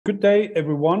Good day,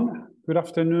 everyone. Good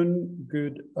afternoon,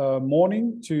 good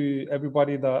morning to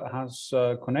everybody that has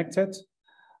connected.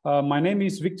 My name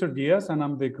is Victor Diaz, and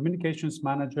I'm the Communications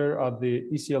Manager at the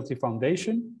ECLT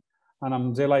Foundation, and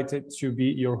I'm delighted to be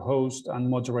your host and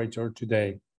moderator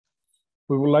today.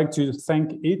 We would like to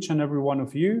thank each and every one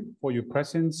of you for your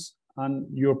presence and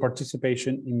your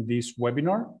participation in this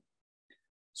webinar.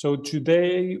 So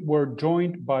today we're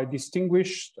joined by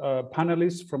distinguished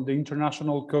panelists from the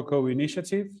International Cocoa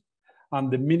Initiative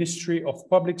and the Ministry of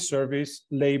Public Service,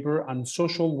 Labor and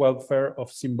Social Welfare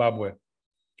of Zimbabwe,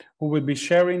 who will be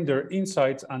sharing their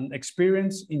insights and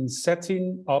experience in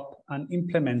setting up and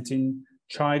implementing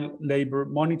child labor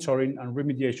monitoring and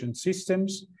remediation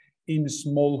systems in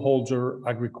smallholder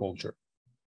agriculture.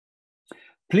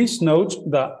 Please note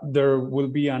that there will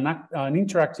be an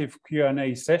interactive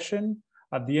Q&A session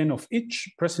at the end of each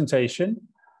presentation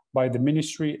by the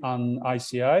Ministry and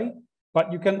ICI, but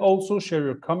you can also share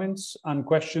your comments and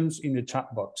questions in the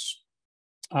chat box.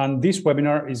 And this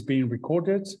webinar is being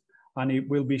recorded and it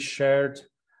will be shared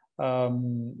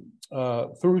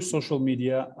through social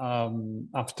media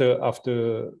at the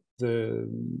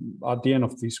end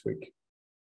of this week.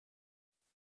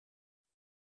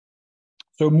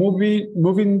 So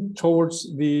moving towards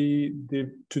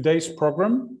today's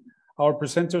program, our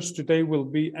presenters today will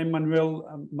be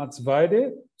Emmanuel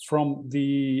Matsvaide from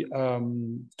the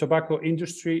Tobacco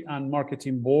Industry and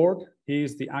Marketing Board. He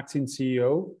is the acting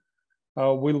CEO.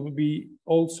 We'll be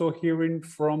also hearing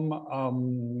from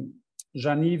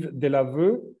Jean-Yves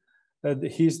Delaveux.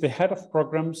 He's the head of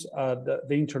programs at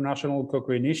the International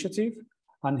Cocoa Initiative,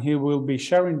 and he will be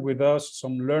sharing with us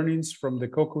some learnings from the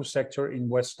cocoa sector in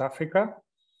West Africa.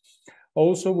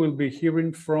 Also, we'll be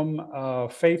hearing from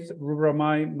Faith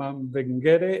Ruramai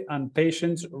Mambengere and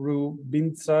Patience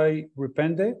Rubinzai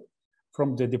Rupende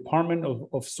from the Department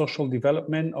of Social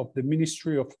Development of the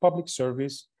Ministry of Public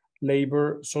Service,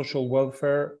 Labor, Social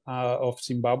Welfare of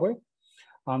Zimbabwe.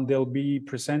 And they'll be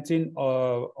presenting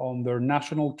on their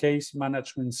national case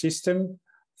management system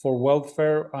for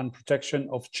welfare and protection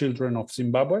of children of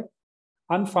Zimbabwe.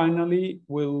 And finally,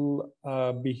 we'll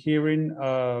be hearing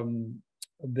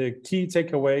the key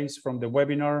takeaways from the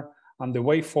webinar and the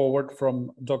way forward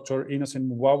from Dr. Innocent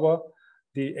Muwawa,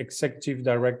 the Executive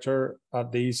Director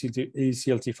at the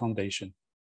ECLT Foundation.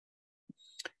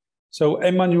 So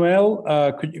Emmanuel,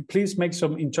 could you please make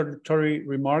some introductory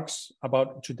remarks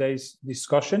about today's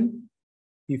discussion,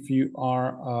 if you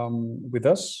are with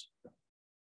us?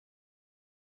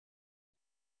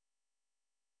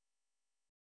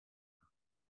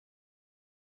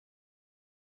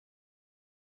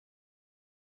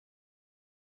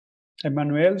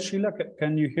 Emmanuel, Sheila,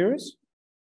 can you hear us?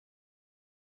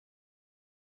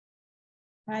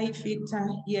 Hi, Victor.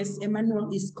 Yes,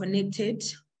 Emmanuel is connected.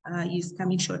 He's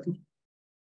coming shortly.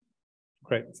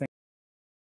 Great. Thank you.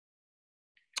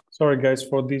 Sorry, guys,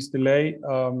 for this delay.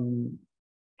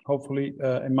 Hopefully,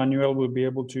 Emmanuel will be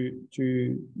able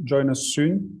to join us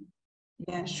soon.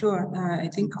 Yeah, sure. I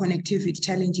think connectivity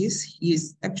challenges.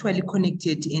 He's actually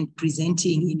connected and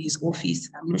presenting in his office.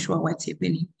 I'm not sure what's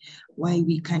happening, why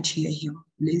we can't hear him.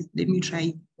 Let me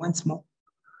try once more.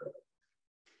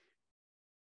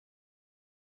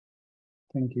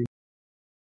 Thank you.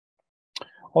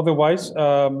 Otherwise,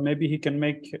 maybe he can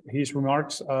make his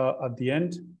remarks at the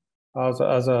end as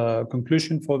a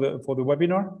conclusion for the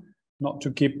webinar, not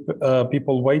to keep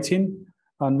people waiting.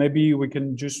 And maybe we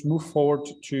can just move forward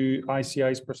to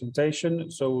ICI's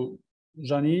presentation. So,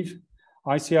 Jean-Yves,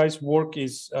 ICI's work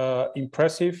is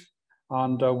impressive,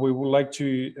 and we would like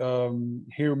to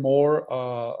hear more.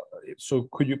 So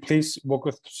could you please walk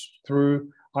us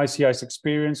through ICI's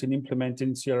experience in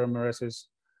implementing CLRMRS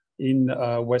in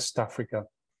West Africa?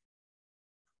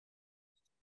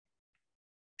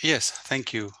 Yes,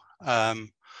 thank you. I'm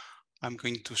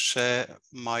going to share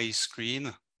my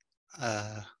screen.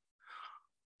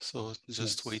 So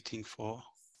just waiting for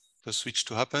the switch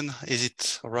to happen. Is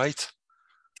it all right?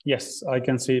 Yes, I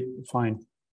can see it fine.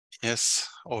 Yes,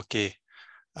 okay.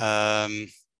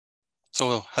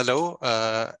 So hello,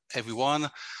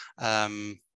 everyone.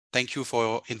 Thank you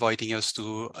for inviting us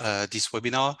to this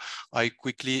webinar. I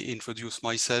quickly introduce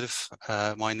myself.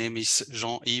 My name is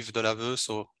Jean-Yves Delaveux,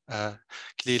 so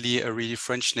clearly a really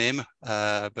French name,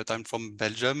 but I'm from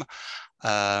Belgium.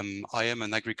 I am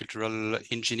an agricultural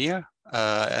engineer,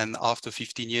 and after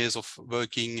 15 years of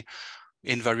working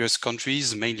in various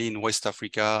countries, mainly in West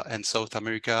Africa and South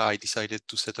America, I decided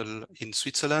to settle in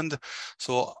Switzerland.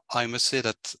 So I must say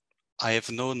that I have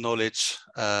no knowledge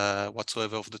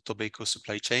whatsoever of the tobacco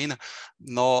supply chain,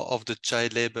 nor of the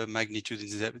child labor magnitude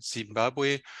in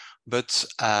Zimbabwe, but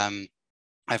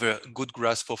have a good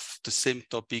grasp of the same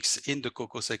topics in the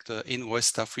cocoa sector in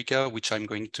West Africa, which I'm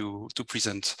going to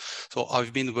present. So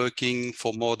I've been working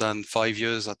for more than 5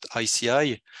 years at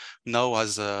ICI, now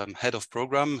as head of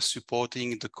program,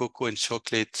 supporting the cocoa and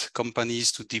chocolate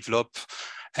companies to develop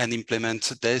and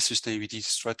implement their sustainability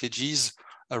strategies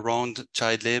around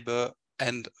child labor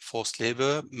and forced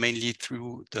labor, mainly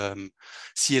through the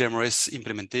CLMRS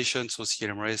implementation. So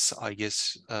CLMRS, I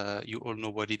guess you all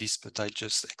know what it is, but I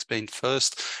just explained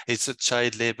first. It's a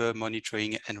child labor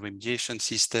monitoring and remediation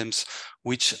systems,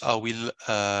 which I will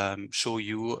show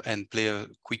you and play a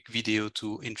quick video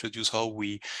to introduce how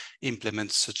we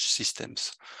implement such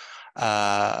systems.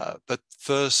 But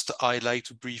first, I'd like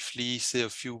to briefly say a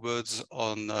few words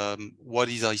on what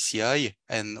is ICI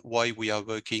and why we are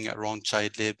working around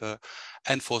child labor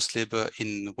and forced labor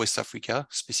in West Africa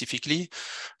specifically.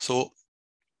 So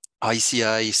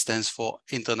ICI stands for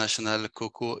International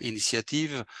Cocoa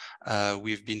Initiative.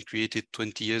 We've been created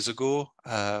 20 years ago.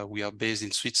 We are based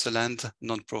in Switzerland,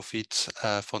 non-profit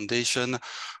foundation,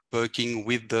 working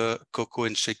with the cocoa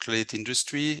and chocolate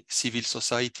industry, civil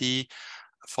society,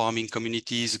 farming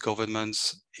communities,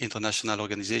 governments, international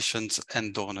organizations,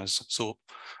 and donors. So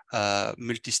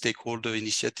multi-stakeholder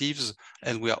initiatives,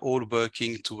 and we are all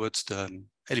working towards the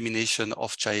elimination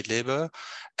of child labor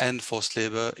and forced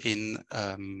labor in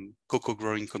cocoa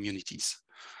growing communities.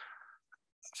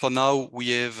 For now,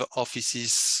 we have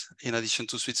offices, in addition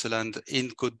to Switzerland, in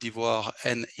Côte d'Ivoire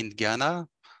and in Ghana.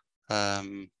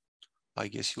 I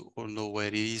guess you all know where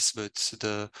it is, but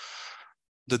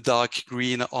the dark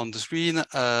green on the screen,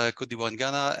 Côte d'Ivoire and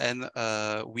Ghana,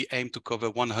 and we aim to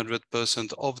cover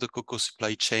 100% of the cocoa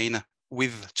supply chain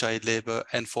with child labor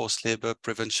and forced labor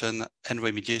prevention and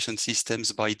remediation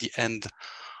systems by the end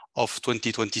of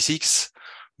 2026.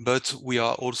 But we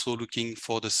are also looking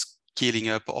for the scaling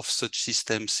up of such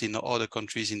systems in other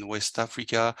countries in West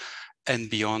Africa and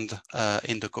beyond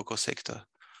in the cocoa sector.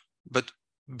 But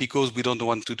because we don't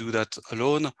want to do that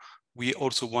alone, we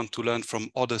also want to learn from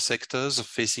other sectors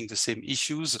facing the same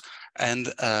issues,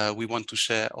 and we want to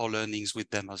share our learnings with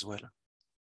them as well.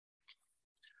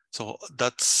 So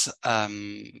that's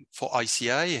for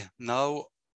ICI. Now,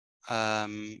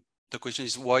 the question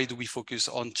is, why do we focus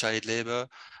on child labor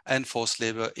and forced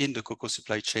labor in the cocoa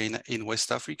supply chain in West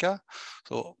Africa?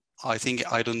 So I think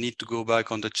I don't need to go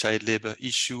back on the child labor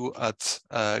issue at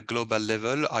a global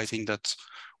level. I think that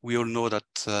we all know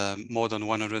that more than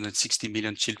 160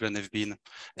 million children have been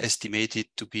estimated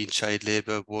to be in child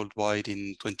labor worldwide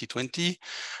in 2020.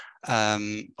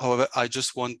 However, I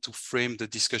just want to frame the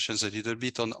discussions a little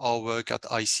bit on our work at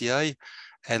ICI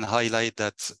and highlight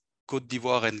that Côte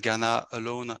d'Ivoire and Ghana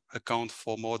alone account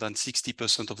for more than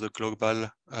 60% of the global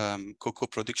cocoa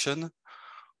production.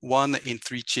 1 in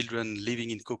 3 children living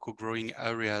in cocoa growing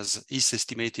areas is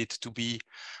estimated to be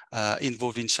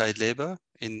involved in child labor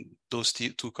in those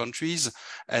 2 countries,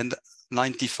 and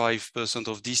 95%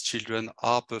 of these children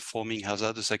are performing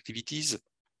hazardous activities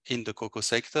in the cocoa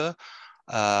sector.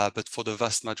 But for the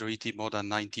vast majority, more than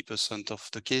 90% of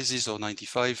the cases, or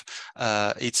 95,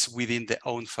 it's within their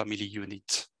own family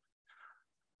unit.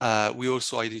 We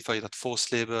also identify that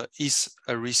forced labor is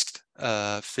a risk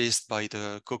faced by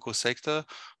the cocoa sector,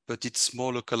 but it's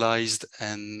more localized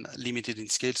and limited in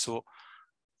scale, so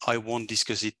I won't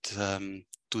discuss it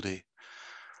today.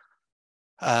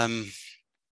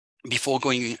 Before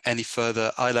going any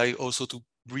further, I'd like also to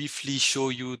briefly show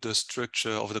you the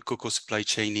structure of the cocoa supply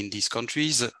chain in these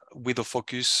countries, with a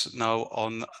focus now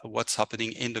on what's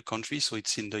happening in the country. So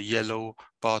it's in the yellow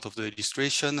part of the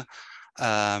illustration.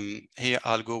 Here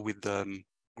I'll go with the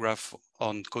graph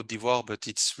on Côte d'Ivoire, but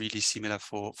it's really similar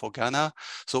for Ghana.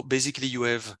 So basically you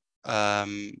have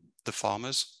the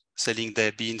farmers selling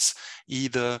their beans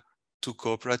either to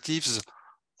cooperatives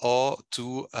or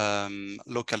to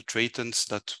local traders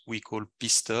that we call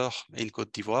pisteurs in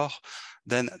Côte d'Ivoire.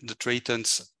 Then the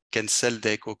traders can sell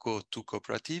their cocoa to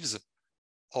cooperatives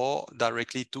or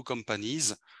directly to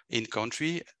companies in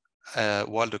country,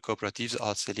 while the cooperatives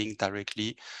are selling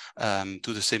directly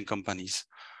to the same companies.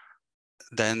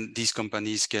 Then these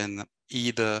companies can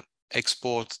either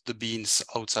export the beans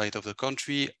outside of the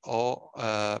country or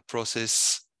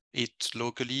process it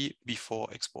locally before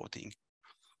exporting.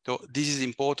 So this is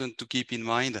important to keep in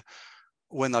mind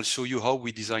when I'll show you how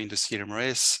we design the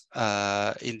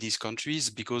CLMRS in these countries,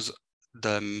 because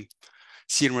the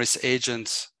CLMRS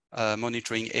agents,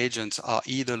 monitoring agents, are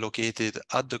either located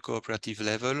at the cooperative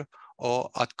level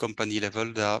or at company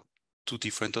level. There are two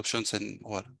different options and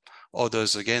well,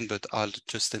 others again, but I'll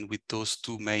just end with those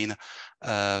two main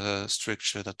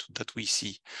structure that we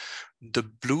see. The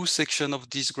blue section of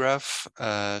this graph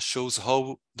shows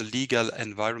how the legal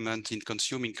environment in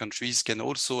consuming countries can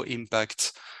also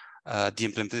impact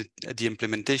the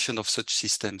implementation of such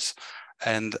systems.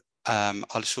 And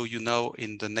I'll show you now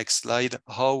in the next slide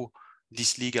how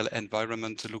this legal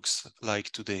environment looks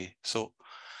like today. So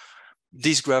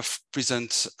this graph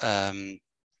presents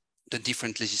the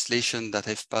different legislation that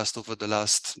have passed over the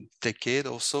last decade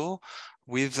or so.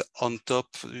 With on top,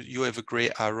 you have a gray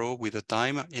arrow with a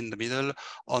time in the middle.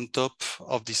 On top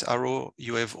of this arrow,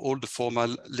 you have all the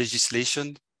formal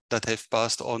legislation that have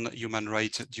passed on human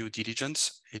rights due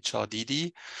diligence,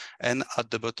 HRDD. And at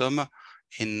the bottom,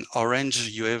 in orange,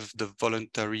 you have the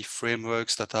voluntary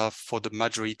frameworks that are for the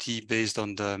majority based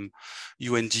on the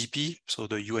UNGP, so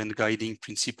the UN Guiding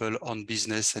Principle on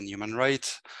Business and Human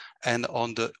Rights, and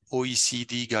on the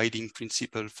OECD Guiding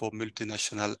Principle for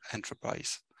Multinational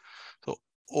Enterprise. So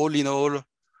all in all,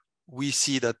 we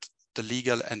see that the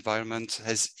legal environment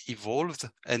has evolved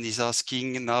and is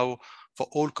asking now for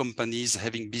all companies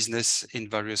having business in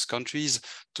various countries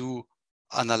to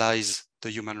analyze the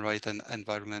human rights and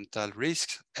environmental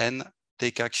risks and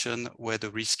take action where the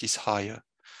risk is higher.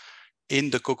 In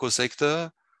the cocoa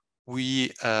sector,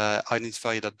 we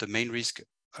identify that the main risk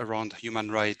around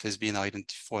human rights has been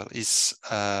identified is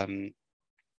in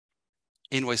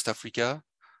West Africa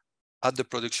at the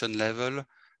production level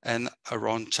and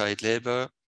around child labor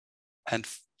and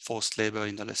forced labor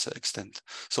in a lesser extent.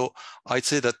 So I'd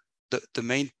say that the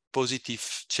main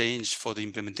positive change for the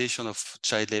implementation of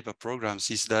child labor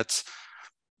programs is that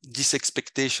this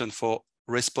expectation for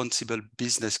responsible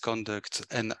business conduct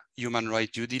and human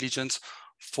rights due diligence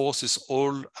forces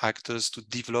all actors to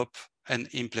develop and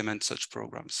implement such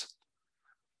programs.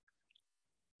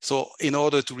 So in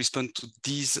order to respond to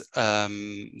these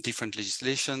different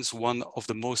legislations, one of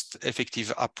the most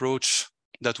effective approach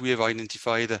that we have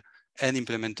identified and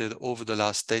implemented over the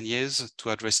last 10 years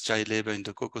to address child labor in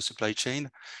the cocoa supply chain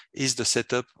is the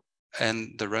setup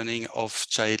and the running of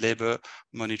child labor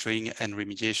monitoring and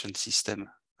remediation system,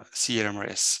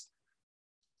 CLMRS.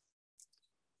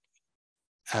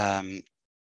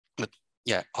 But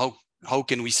yeah, how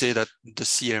can we say that the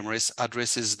CLMRS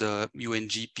addresses the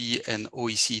UNGP and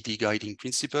OECD guiding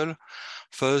principle?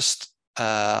 First,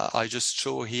 I just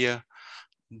show here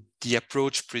the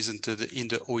approach presented in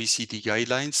the OECD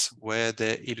guidelines, where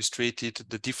they illustrated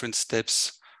the different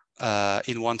steps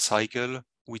in one cycle,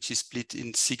 which is split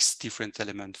in 6 different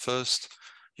elements. First,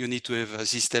 you need to have a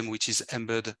system which is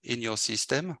embedded in your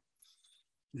system.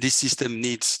 This system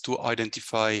needs to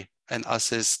identify and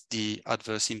assess the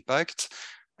adverse impact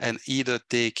and either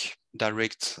take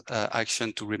direct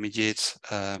action to remediate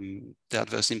the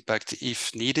adverse impact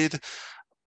if needed,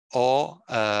 or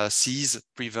seize,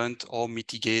 prevent, or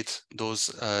mitigate those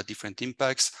different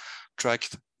impacts, track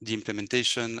the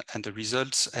implementation and the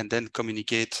results, and then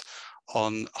communicate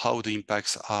on how the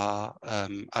impacts are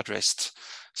addressed.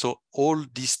 So all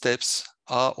these steps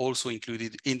are also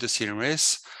included in the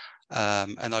CLMRS,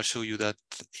 and I'll show you that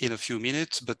in a few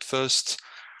minutes. But first,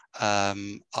 I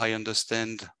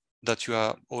understand that you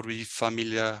are already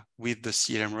familiar with the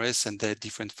CLMRS and their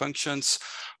different functions,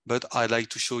 but I'd like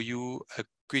to show you a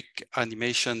quick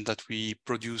animation that we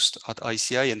produced at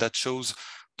ICI, and that shows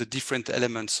the different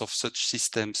elements of such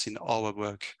systems in our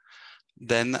work.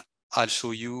 Then I'll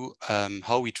show you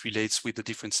how it relates with the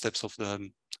different steps of the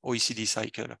OECD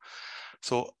cycle.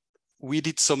 So we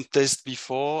did some tests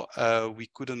before. We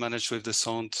couldn't manage with the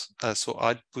sound, so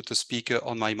I'll put a speaker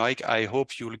on my mic. I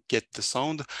hope you'll get the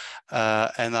sound,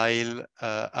 and I'll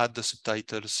add the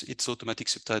subtitles. It's automatic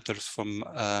subtitles from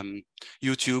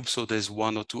YouTube, so there's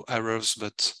 1 or 2 errors,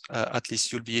 but at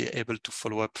least you'll be able to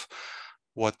follow up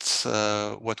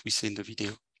what we say in the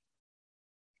video.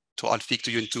 So I'll speak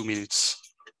to you in 2 minutes.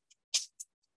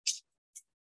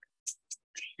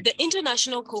 The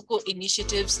International Cocoa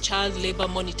Initiative's Child Labor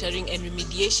Monitoring and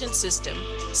Remediation System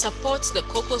supports the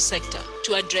cocoa sector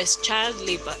to address child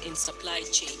labor in supply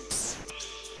chains.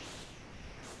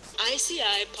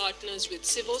 ICI partners with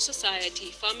civil society,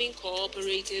 farming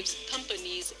cooperatives,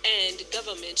 companies, and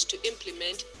government to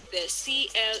implement the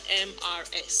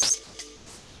CLMRS.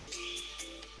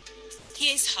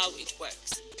 Here's how it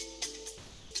works.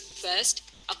 First,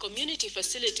 a community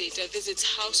facilitator visits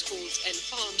households and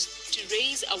farms to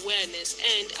raise awareness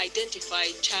and identify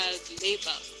child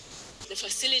labor. The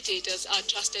facilitators are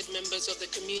trusted members of the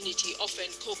community,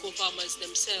 often cocoa farmers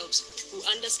themselves, who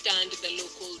understand the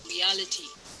local reality.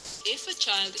 If a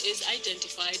child is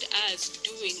identified as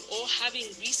doing or having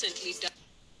recently done...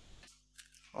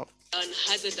 on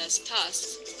hazardous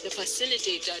tasks, the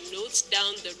facilitator notes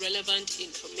down the relevant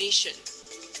information.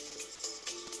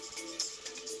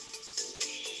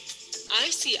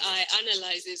 ICI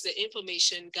analyzes the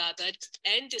information gathered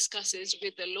and discusses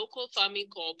with the local farming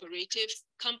cooperative,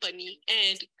 company,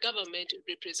 and government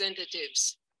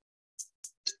representatives.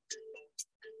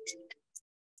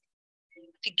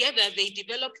 Together, they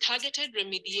develop targeted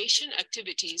remediation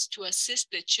activities to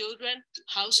assist the children,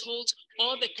 households,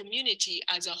 or the community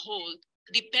as a whole,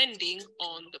 depending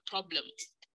on the problem.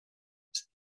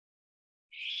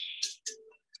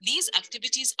 These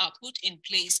activities are put in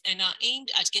place and are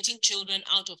aimed at getting children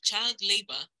out of child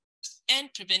labor and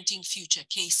preventing future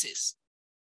cases.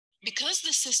 Because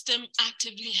the system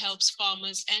actively helps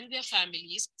farmers and their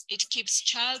families, it keeps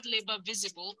child labor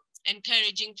visible,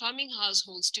 encouraging farming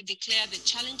households to declare the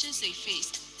challenges they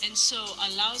face, and so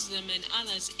allows them and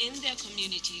others in their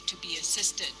community to be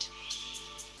assisted.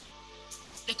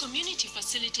 The community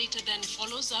facilitator then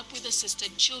follows up with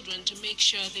assisted children to make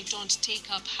sure they don't take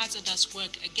up hazardous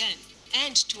work again,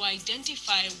 and to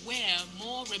identify where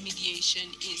more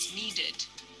remediation is needed.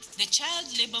 The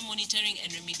Child Labor Monitoring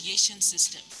and Remediation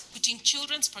System, putting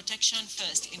children's protection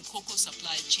first in cocoa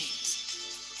supply chains.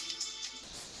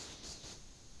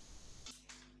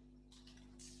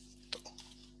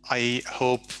 I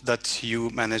hope that you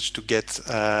managed to get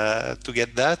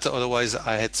that. Otherwise,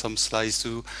 I had some slides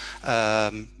to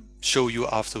show you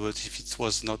afterwards if it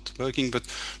was not working. But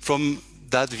from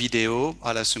that video,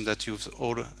 I'll assume that you've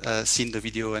all seen the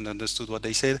video and understood what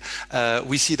they said.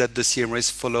 We see that the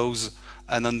CLRMRS follows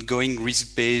an ongoing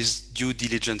risk-based due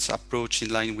diligence approach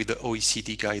in line with the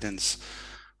OECD guidance.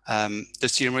 The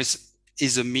CLRMRS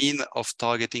is a mean of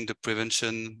targeting the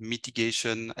prevention,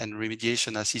 mitigation, and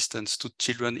remediation assistance to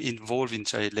children involved in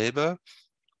child labor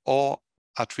or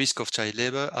at risk of child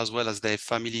labor, as well as their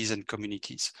families and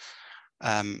communities.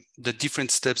 The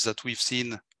different steps that we've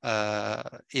seen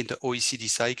in the OECD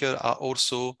cycle are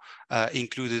also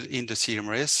included in the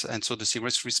CLRMRS, and so the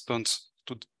CLRMRS responds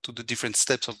to the different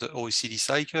steps of the OECD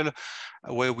cycle,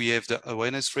 where we have the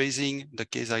awareness raising, the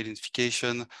case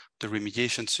identification, the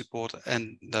remediation support,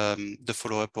 and the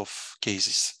follow-up of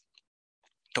cases.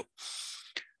 So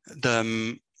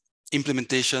the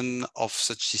implementation of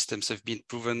such systems have been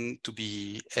proven to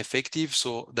be effective.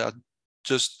 So there are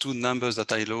just two numbers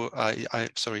that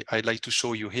I'd like to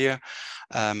show you here.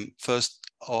 First,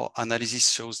 our analysis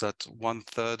shows that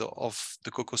 1/3 of the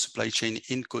cocoa supply chain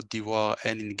in Côte d'Ivoire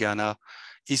and in Ghana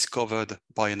is covered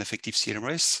by an effective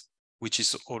CLRMRS, which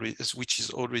is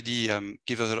already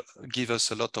give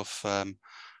us a lot of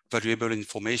valuable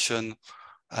information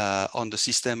on the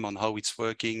system, on how it's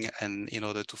working, and in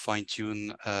order to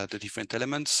fine-tune the different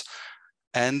elements.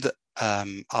 And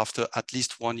after at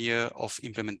least 1 year of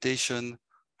implementation,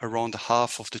 around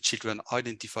half of the children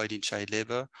identified in child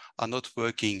labor are not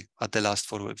working at the last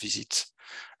follow-up visit.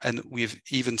 And we've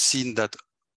even seen that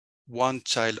 1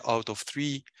 child out of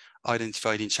 3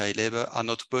 identified in child labor are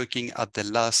not working at the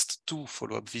last 2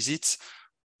 follow-up visits,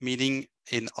 meaning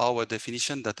in our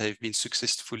definition that they've been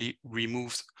successfully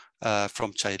removed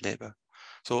from child labor.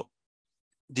 So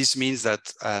this means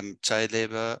that child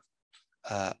labor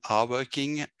are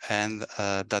working and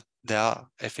that they are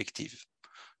effective.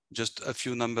 Just a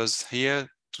few numbers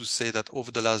here to say that over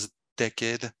the last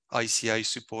decade, ICI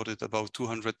supported about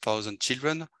 200,000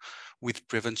 children with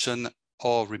prevention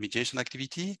or remediation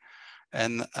activity.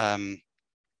 And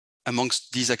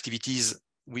amongst these activities,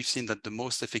 we've seen that the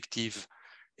most effective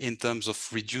in terms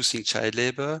of reducing child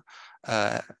labor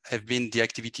have been the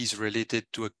activities related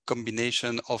to a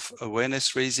combination of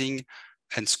awareness raising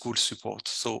and school support.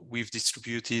 So we've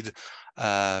distributed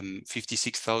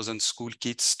 56,000 school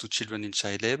kits to children in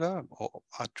child labor or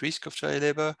at risk of child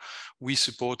labor. We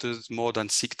supported more than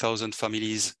 6,000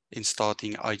 families in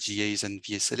starting IGAs and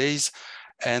VSLAs,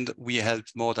 and we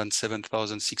helped more than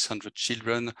 7,600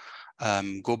 children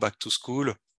go back to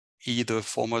school, either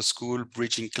formal school,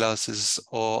 bridging classes,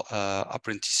 or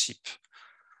apprenticeship.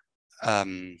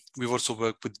 We've also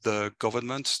worked with the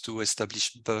government to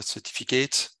establish birth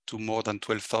certificates to more than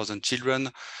 12,000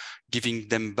 children, giving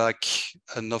them back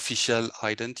an official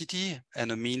identity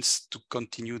and a means to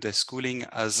continue their schooling,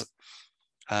 as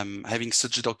having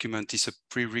such a document is a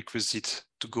prerequisite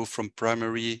to go from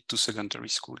primary to secondary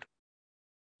school.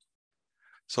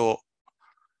 So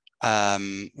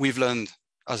we've learned,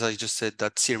 as I just said,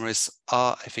 that CLRMRS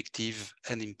are effective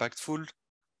and impactful,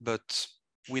 but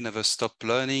we never stop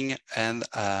learning, and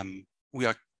we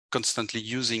are constantly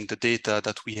using the data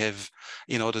that we have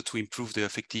in order to improve the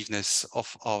effectiveness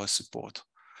of our support.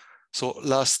 So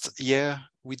last year,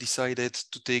 we decided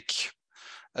to take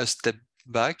a step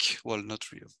back. Well,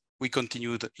 not real. we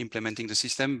continued implementing the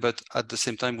system, but at the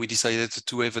same time, we decided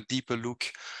to have a deeper look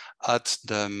at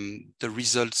the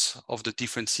results of the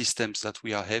different systems that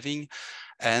we are having.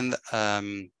 And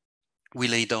we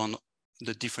laid down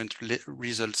the different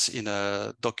results in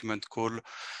a document called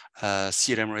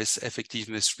CLMRS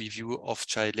Effectiveness Review of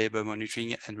Child Labor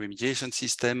Monitoring and Remediation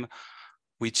System,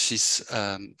 which is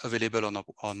available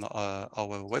on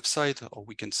our website, or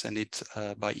we can send it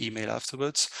by email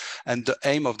afterwards. And the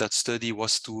aim of that study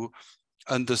was to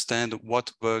understand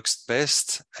what works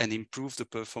best and improve the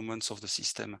performance of the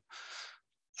system.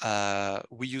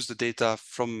 We use the data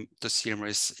from the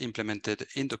CLMRS implemented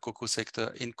in the cocoa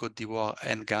sector in Côte d'Ivoire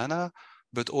and Ghana,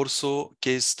 but also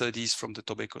case studies from the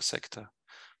tobacco sector.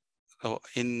 So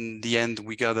in the end,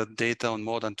 we gathered data on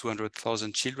more than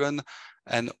 200,000 children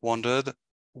and wondered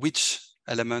which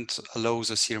element allows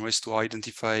the CLMRS to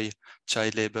identify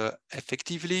child labor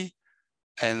effectively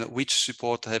and which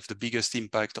support have the biggest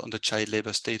impact on the child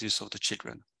labor status of the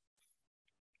children.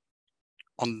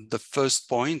 On the first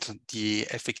point, the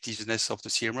effectiveness of the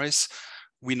CLMRS,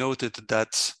 we noted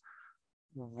that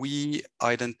we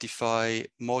identify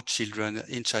more children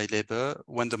in child labor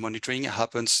when the monitoring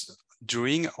happens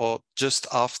during or just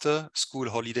after school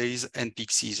holidays and peak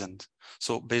season.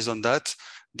 So based on that,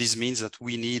 this means that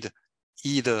we need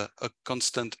either a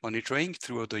constant monitoring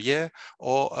throughout the year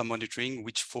or a monitoring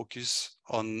which focus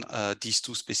on these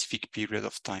two specific periods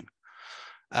of time.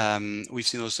 We've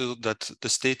seen also that the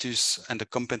status and the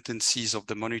competencies of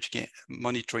the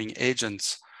monitoring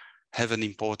agents have an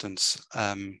importance.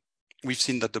 We've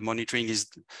seen that the monitoring is,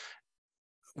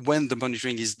 when the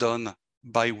monitoring is done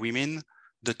by women,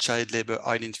 the child labor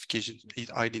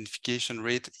identification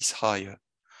rate is higher.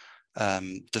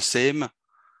 The same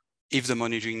if the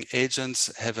monitoring agents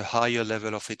have a higher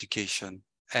level of education,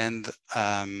 and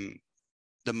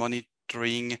the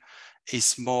monitoring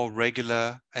is more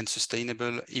regular and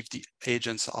sustainable if the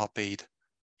agents are paid.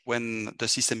 When the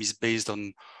system is based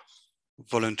on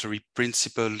voluntary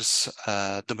principles,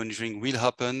 the monitoring will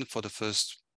happen for the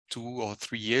first 2 or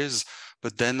 3 years,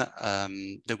 but then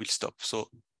they will stop. So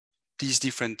these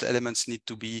different elements need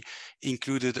to be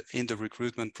included in the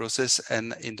recruitment process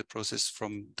and in the process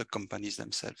from the companies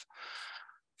themselves.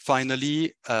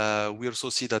 Finally, we also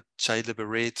see that child labor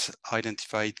rate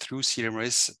identified through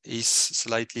CLMRS is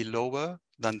slightly lower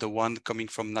than the one coming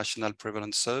from National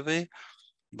Prevalence Survey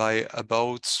by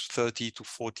about 30 to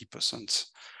 40%.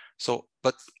 So,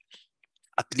 but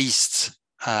at least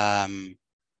the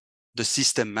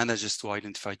system manages to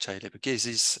identify child labor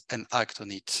cases and act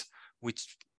on it,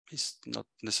 which is not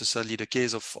necessarily the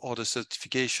case of other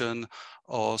certification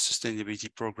or sustainability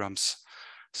programs.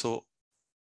 So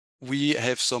we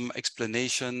have some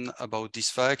explanation about these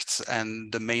facts, and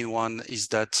the main one is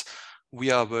that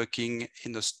we are working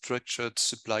in a structured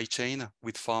supply chain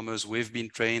with farmers who have been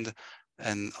trained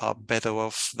and are better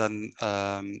off than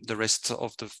the rest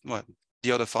of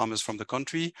the other farmers from the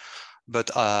country.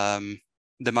 But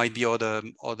there might be other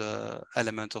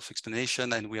element of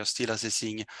explanation, and we are still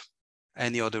assessing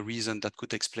any other reason that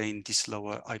could explain this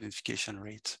lower identification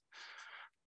rate.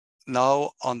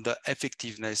 Now, on the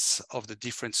effectiveness of the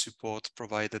different support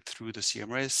provided through the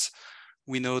CLMRS,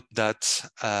 we note that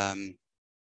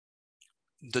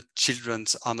the children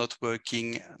are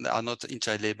not in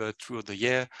child labor throughout the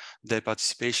year. Their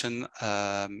participation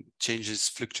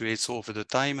fluctuates over the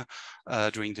time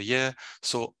during the year.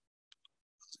 So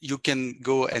you can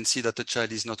go and see that the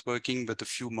child is not working, but a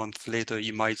few months later,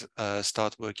 he might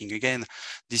start working again.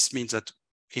 This means that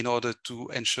in order to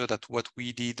ensure that what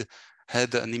we did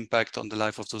had an impact on the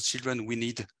life of those children, we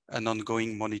need an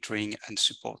ongoing monitoring and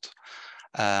support.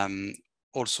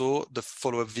 Also, the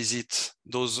follow-up visit,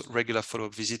 those regular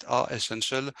follow-up visits are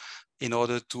essential in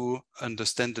order to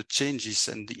understand the changes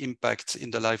and the impact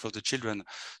in the life of the children.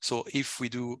 So if we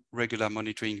do regular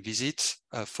monitoring visits,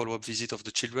 follow-up visit of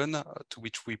the children to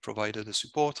which we provided the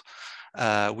support,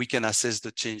 we can assess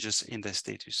the changes in their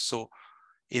status. So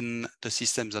in the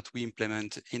systems that we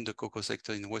implement in the cocoa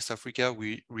sector in West Africa,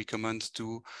 we recommend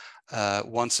to,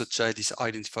 once a child is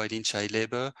identified in child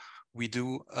labor, we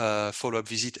do a follow-up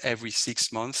visit every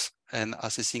 6 months and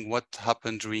assessing what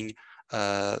happened during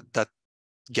that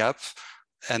gap.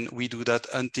 And we do that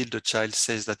until the child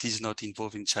says that he's not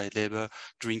involved in child labor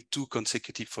during 2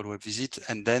 consecutive follow-up visits.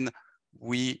 And then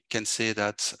we can say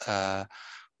that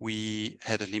we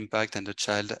had an impact and the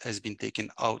child has been taken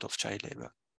out of child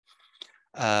labor.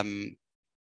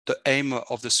 The aim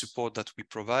of the support that we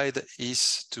provide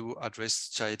is to address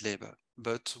child labor,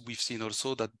 but we've seen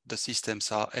also that the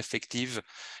systems are effective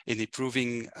in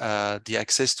improving the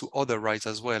access to other rights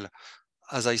as well.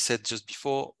 As I said just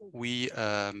before, we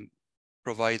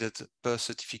provided birth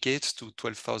certificates to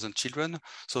 12,000 children.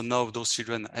 So now those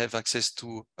children have access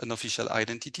to an official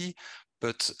identity,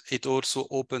 but it also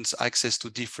opens access to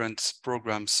different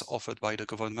programs offered by the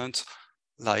government,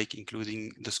 like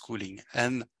including the schooling.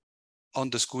 And on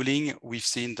the schooling, we've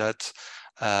seen that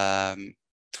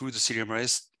through the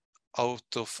CLRMRS, out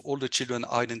of all the children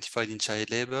identified in child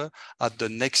labor, at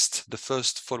the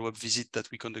first follow-up visit that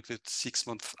we conducted 6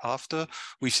 months after,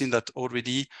 we've seen that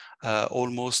already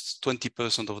almost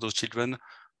 20% of those children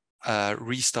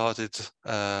restarted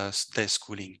their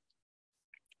schooling,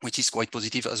 which is quite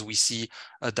positive, as we see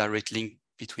a direct link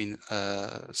between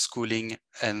schooling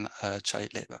and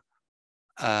child labor.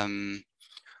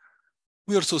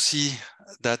 We also see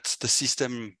that the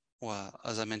system, well,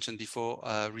 as I mentioned before,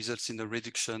 results in a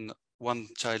reduction. 1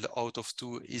 child out of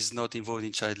 2 is not involved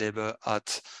in child labor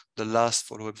at the last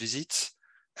follow-up visit,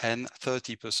 and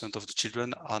 30% of the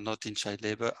children are not in child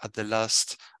labor at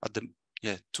the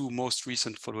 2 most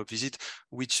recent follow-up visit,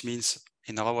 which means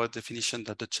in our definition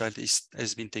that the child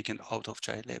has been taken out of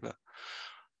child labor.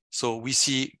 So we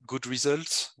see good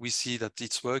results. We see that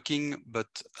it's working, but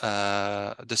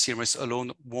the CLRMS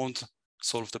alone won't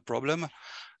solve the problem.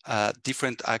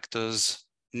 Different actors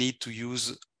need to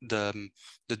use the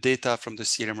data from the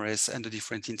CLMRS and the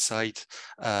different insights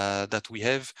that we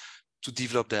have to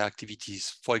develop their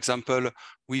activities. For example,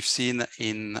 we've seen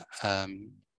in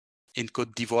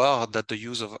Côte d'Ivoire that the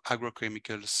use of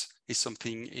agrochemicals is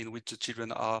something in which the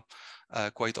children are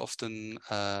quite often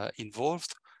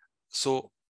involved.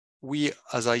 So we,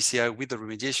 as ICI, with the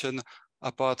remediation,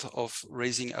 are part of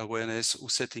raising awareness or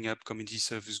setting up community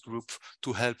service group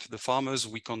to help the farmers.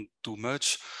 We can't do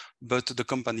much, but the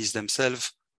companies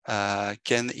themselves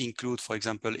can include, for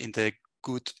example, in their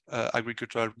good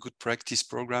agricultural good practice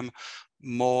program,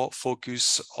 more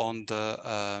focus on the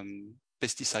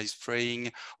pesticide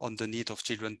spraying, on the need of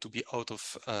children to be out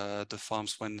of the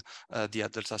farms when the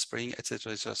adults are spraying,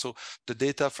 etc. So the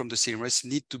data from the CLRMRS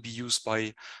need to be used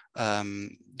by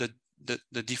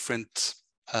the different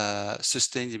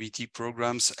sustainability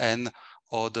programs and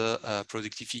other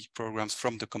productivity programs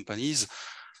from the companies,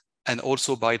 and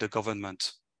also by the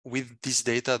government. With this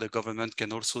data, the government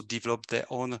can also develop their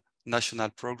own national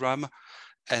program,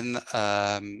 and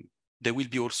they will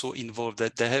be also involved,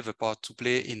 that they have a part to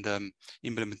play in the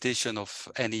implementation of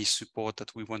any support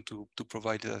that we want to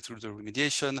provide through the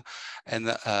remediation.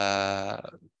 And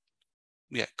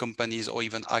companies or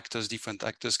even actors, different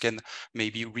actors, can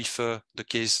maybe refer the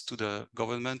case to the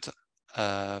government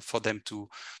for them to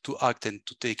act and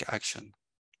to take action.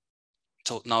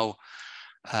 So now,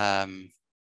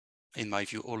 in my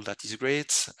view, all that is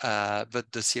great,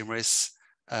 but the CLRMRS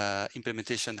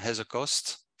implementation has a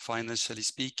cost, financially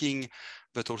speaking,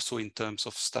 but also in terms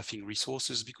of staffing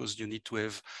resources, because you need to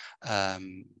have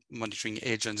monitoring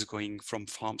agents going from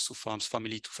farms to farms,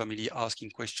 family to family, asking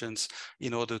questions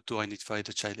in order to identify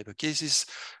the child labor cases.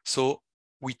 So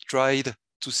we tried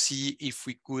to see if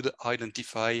we could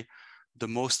identify the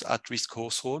most at-risk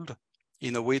household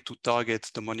in a way to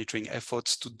target the monitoring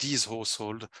efforts to these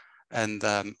households and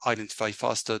identify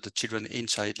faster the children in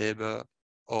child labor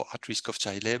or at risk of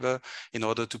child labor, in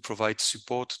order to provide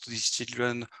support to these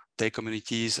children, their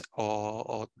communities,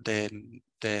 or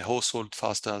their household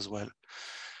faster as well.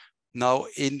 Now,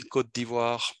 in Côte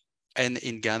d'Ivoire and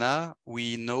in Ghana,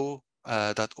 we know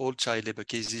that all child labor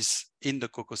cases in the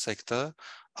cocoa sector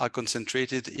are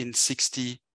concentrated in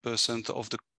 60% of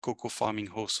the cocoa farming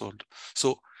household.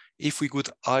 So if we could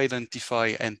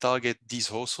identify and target these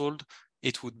households,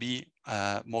 it would be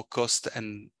more cost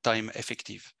and time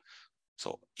effective.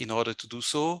 So in order to do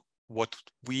so, what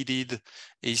we did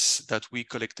is that we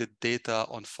collected data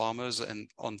on farmers and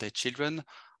on their children,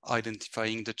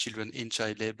 identifying the children in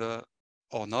child labor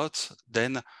or not.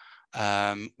 Then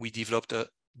we developed a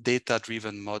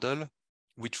data-driven model,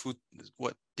 which would,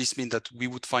 what this means that we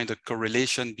would find a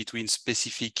correlation between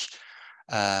specific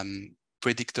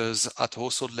predictors at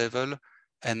household level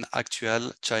and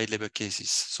actual child labor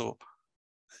cases. So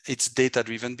it's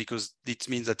data-driven because it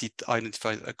means that it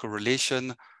identifies a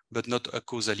correlation, but not a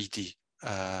causality.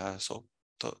 So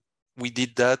we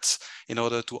did that in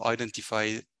order to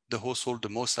identify the household the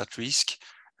most at risk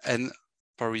and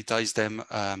prioritize them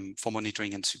for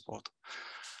monitoring and support.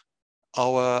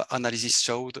 Our analysis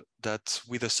showed that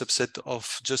with a subset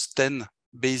of just 10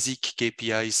 basic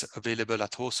KPIs available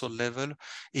at household level,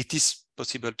 it is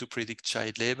possible to predict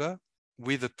child labor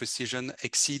with a precision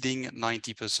exceeding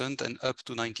 90% and up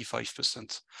to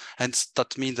 95%. And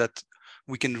that means that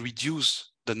we can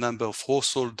reduce the number of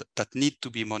households that need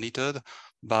to be monitored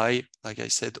by, like I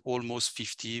said, almost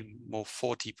 50, more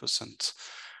 40%.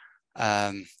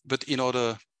 But in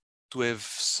order to have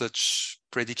such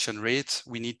prediction rate,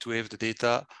 we need to have the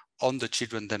data on the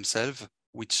children themselves,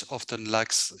 which often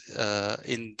lacks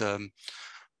in the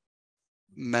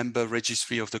member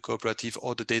registry of the cooperative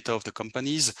or the data of the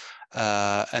companies.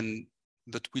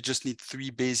 But we just need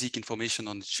 3 basic information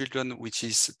on the children, which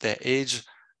is their age,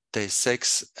 their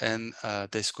sex, and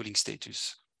their schooling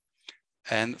status.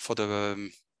 And for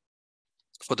the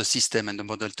system and the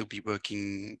model to be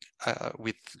working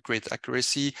with great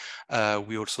accuracy,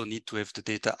 we also need to have the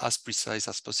data as precise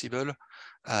as possible.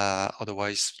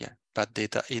 Otherwise, yeah, bad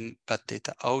data in, bad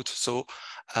data out. So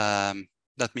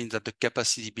that means that the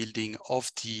capacity building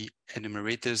of the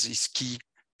enumerators is key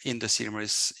in the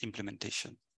CLRMS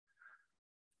implementation.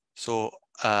 So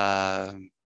I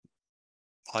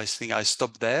think I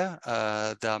stop there.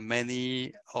 There are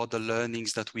many other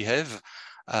learnings that we have,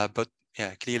 but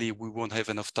yeah, clearly we won't have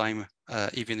enough time,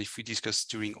 even if we discuss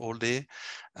during all day,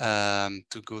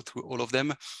 to go through all of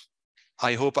them.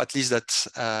 I hope at least that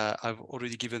I've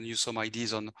already given you some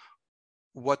ideas on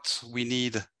what we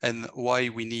need and why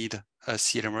we need a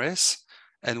CLMRS,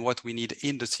 and what we need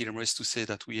in the CLMRS to say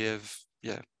that we have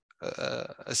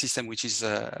a system which is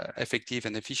effective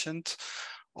and efficient.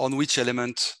 On which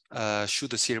element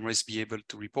should the CLMRS be able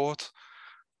to report?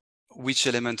 Which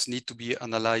elements need to be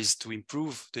analyzed to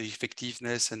improve the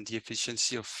effectiveness and the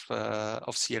efficiency of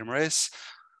CLMRS,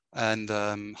 and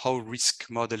how risk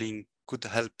modeling could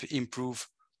help improve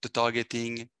the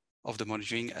targeting of the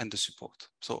monitoring and the support.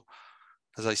 So,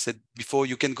 as I said before,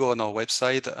 you can go on our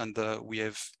website, and we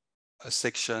have a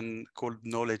section called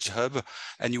Knowledge Hub,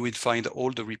 and you will find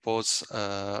all the reports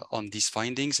on these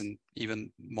findings and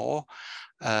even more.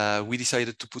 We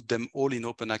decided to put them all in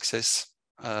open access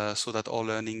so that all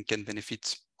learning can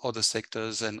benefit other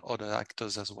sectors and other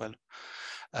actors as well.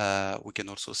 We can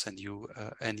also send you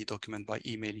any document by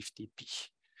email if need be.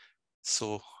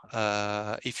 So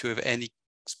if you have any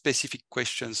specific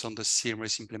questions on the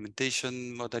CLMRS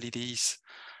implementation modalities,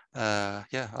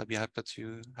 yeah, I'll be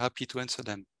happy to answer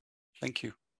them. Thank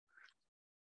you.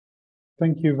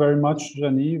 Thank you very much,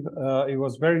 Jean-Yves. It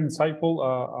was very insightful.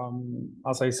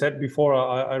 As I said before,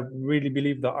 I really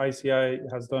believe that ICI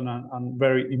has done a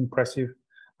very impressive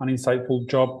and insightful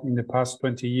job in the past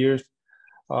 20 years,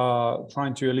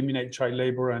 trying to eliminate child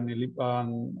labor and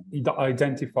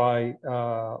identify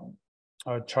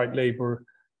child labor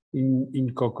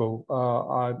in cocoa.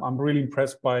 I'm really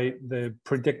impressed by the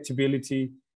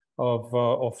predictability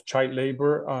of child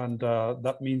labor, and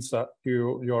that means that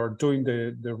you're doing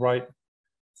the right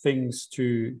things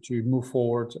to move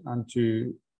forward and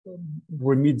to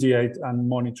remediate and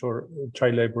monitor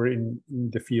child labor in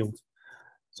the field.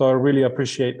 So I really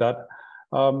appreciate that.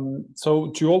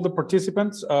 So to all the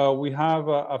participants, we have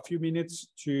a few minutes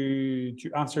to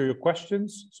answer your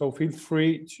questions. So feel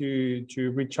free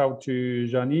to reach out to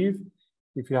Jean-Yves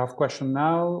if you have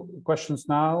questions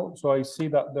now. So I see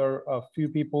that there are a few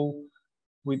people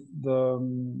with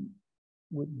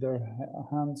their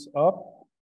hands up.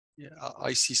 Yeah,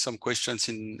 I see some questions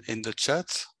in the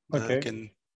chat.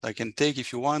 Okay. I can take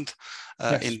if you want,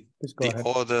 yes, in the ahead.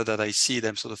 order that I see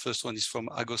them. So the first one is from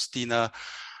Agostina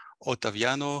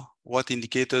Ottaviano. What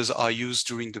indicators are used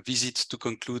during the visit to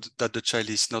conclude that the child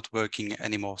is not working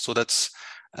anymore? So that's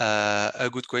a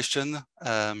good question.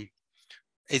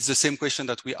 It's the same question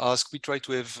that we ask. We try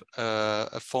to have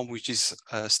a form which is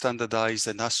standardized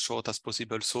and as short as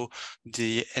possible. So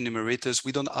the enumerators,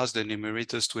 we don't ask the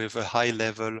enumerators to have a high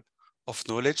level of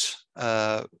knowledge,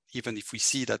 even if we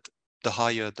see that the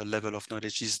higher the level of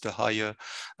knowledge is, the higher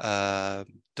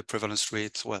the prevalence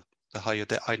rate, well, the higher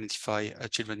they identify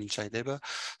children in child labor.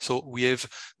 So we have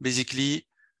basically,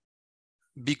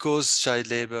 because child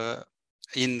labor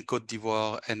in Côte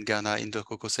d'Ivoire and Ghana in the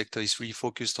cocoa sector is really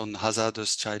focused on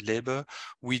hazardous child labor,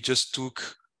 we just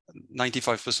took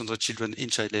 95% of the children in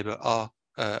child labor are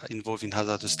involved in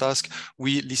hazardous tasks.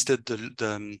 We listed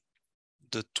the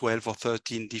 12 or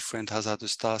 13 different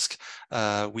hazardous tasks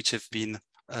which have been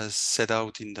set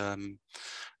out in the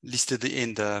listed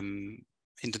in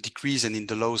the decrees and in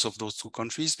the laws of those two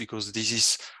countries, because this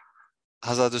is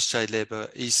hazardous child labor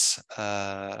is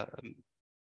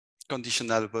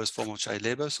conditional worst form of child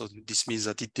labor. So this means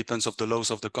that it depends on the laws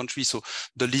of the country. So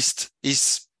the list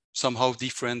is somehow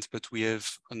different, but we have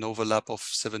an overlap of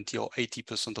 70 or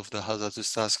 80% of the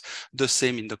hazardous tasks, the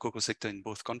same in the cocoa sector in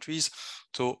both countries.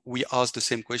 So we ask the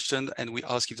same question, and we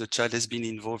ask if the child has been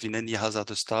involved in any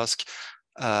hazardous task.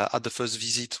 At the first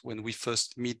visit, when we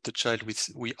first meet the child,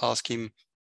 we ask him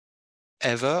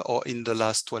ever or in the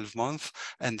last 12 months.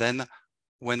 And then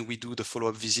when we do the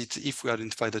follow-up visit, if we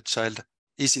identify the child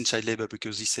is in child labor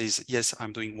because he says, yes,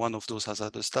 I'm doing one of those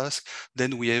hazardous tasks,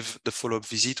 then we have the follow-up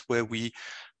visit where we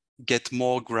get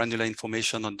more granular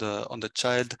information on the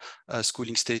child,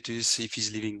 schooling status, if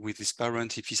he's living with his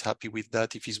parent, if he's happy with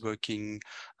that, if he's working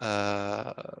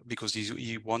because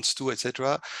he wants to,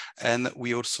 etc. And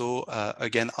we also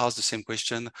again ask the same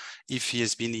question: if he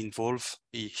has been involved,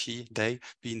 they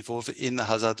be involved in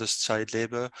hazardous child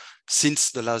labor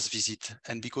since the last visit.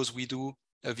 And because we do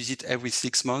a visit every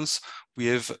 6 months, we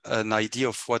have an idea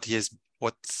of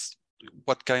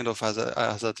what kind of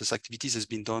hazardous activities has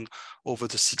been done over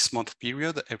the 6-month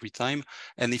period every time.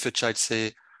 And if a child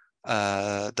say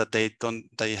that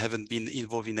they haven't been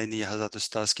involved in any hazardous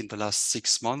task in the last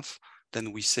 6 months,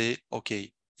 then we say,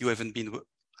 okay, you haven't been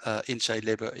in child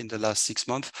labor in the last 6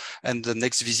 months. And the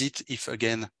next visit, if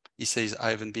again he says, I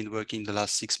haven't been working in the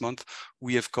last 6 months,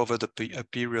 we have covered a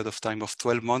period of time of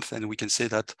 12 months, and we can say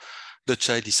that the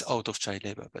child is out of child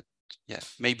labor. But yeah,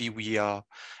 maybe we are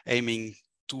aiming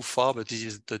too far, but this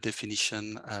is the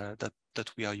definition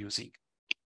that we are using.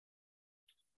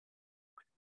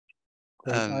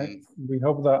 We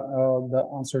hope that that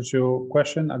answers your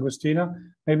question, Agustina.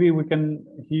 Maybe we can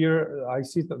hear, I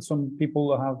see that some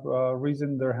people have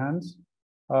raised their hands.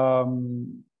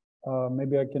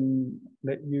 Maybe I can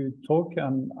let you talk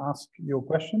and ask your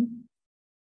question.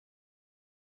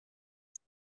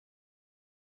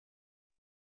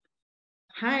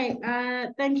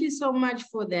 Hi, thank you so much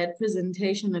for that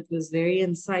presentation. It was very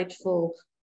insightful.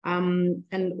 And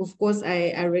of course,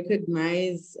 I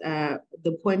recognize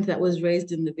the point that was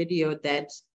raised in the video that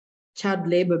child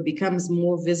labor becomes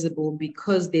more visible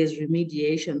because there's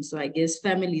remediation. So I guess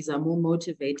families are more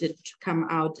motivated to come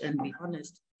out and be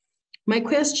honest. My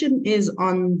question is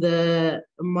on the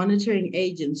monitoring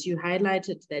agents. You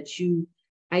highlighted that you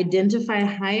identify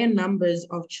higher numbers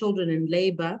of children in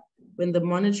labor when the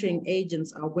monitoring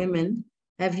agents are women.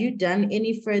 Have you done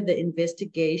any further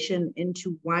investigation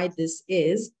into why this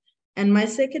is? And my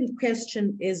second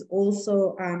question is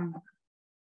also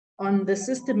on the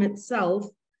system itself.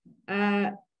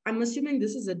 I'm assuming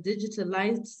this is a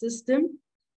digitalized system.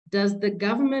 Does the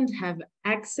government have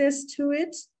access to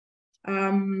it?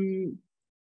 I'm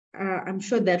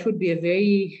sure that would be a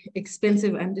very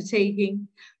expensive undertaking.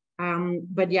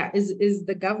 But yeah, is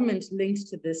the government linked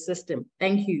to this system?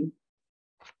 Thank you.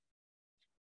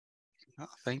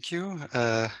 Thank you.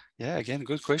 Yeah, again,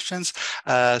 good questions.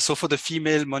 So for the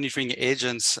female monitoring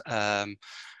agents,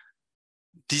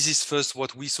 this is first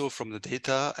what we saw from the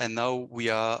data, and now we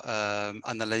are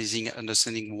analyzing,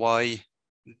 understanding why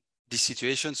this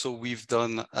situation. So we've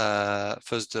done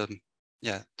first, the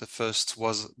first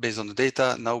was based on the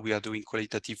data. Now we are doing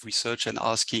qualitative research and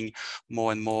asking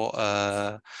more and more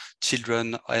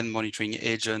children and monitoring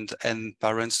agent and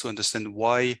parents to understand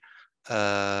why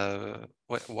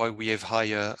we have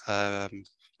higher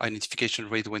identification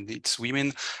rate when it's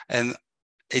women. And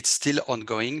it's still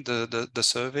ongoing, the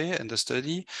survey and the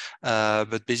study,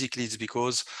 but basically it's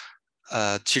because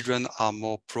children are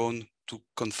more prone to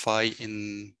confide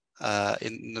in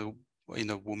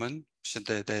a woman. So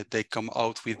they come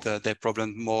out with their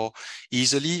problem more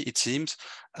easily, it seems.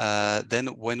 Then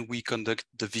when we conduct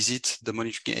the visit, the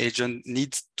monitoring agent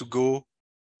needs to go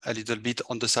a little bit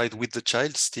on the side with the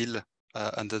child, still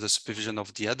under the supervision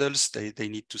of the adults. They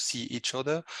need to see each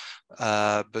other,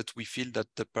 but we feel that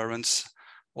the parents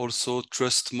also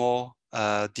trust more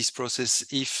this process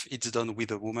if it's done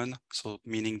with a woman. So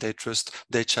meaning they trust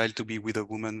their child to be with a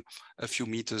woman a few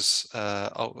meters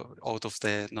out of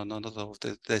their, not out of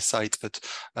their sight, but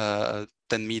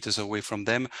 10 meters away from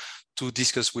them, to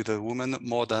discuss with a woman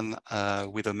more than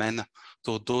with a man.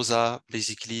 So those are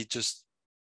basically just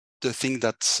the thing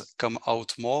that come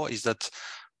out more, is that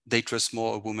they trust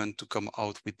more a woman to come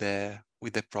out with their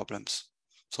problems.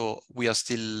 So we are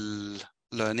still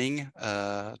learning,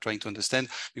 trying to understand,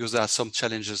 because there are some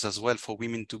challenges as well for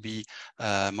women to be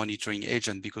monitoring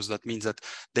agent, because that means that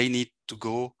they need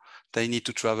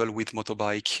to travel with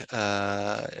motorbike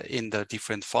in the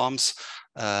different farms.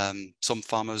 Some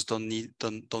farmers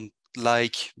don't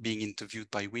like being interviewed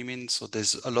by women. So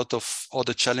there's a lot of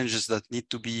other challenges that need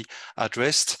to be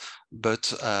addressed.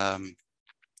 But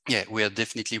yeah, we are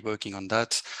definitely working on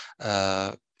that.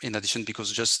 In addition,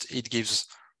 because just it gives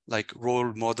like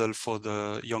role model for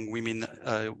the young women,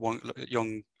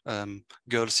 young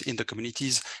girls in the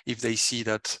communities. If they see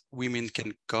that women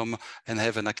can come and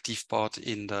have an active part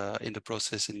in the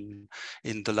process, in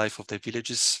the life of their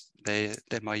villages, they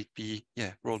might be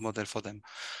role model for them.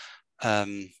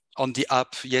 On the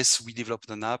app, yes, we developed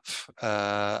an app,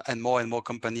 and more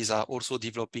companies are also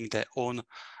developing their own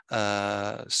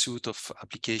suite of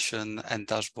application and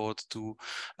dashboard to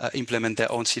implement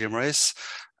their own CLMRS.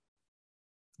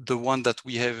 The one that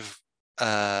we have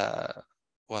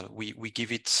well, we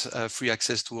give it free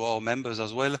access to our members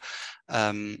as well.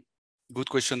 Good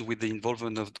question with the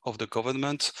involvement of the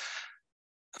government.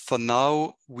 For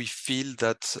now, we feel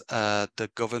that the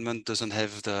government doesn't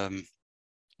have the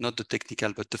not the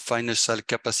technical, but the financial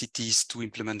capacities to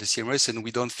implement the CLRMRS, and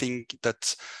we don't think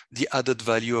that the added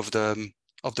value of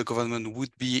the government would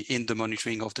be in the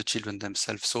monitoring of the children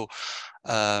themselves. So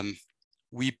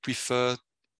we prefer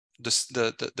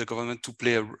the government to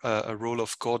play a role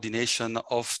of coordination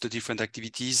of the different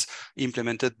activities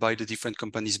implemented by the different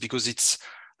companies, because it's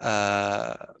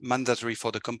mandatory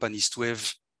for the companies to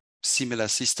have similar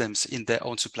systems in their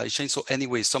own supply chain. So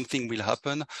anyway, something will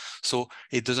happen. So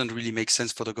it doesn't really make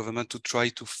sense for the government to try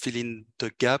to fill in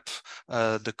the gap.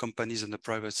 The companies and the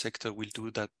private sector will do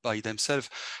that by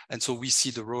themselves. And so we see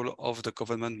the role of the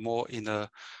government more in a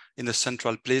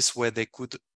central place where they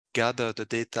could gather the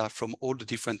data from all the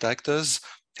different actors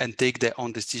and take their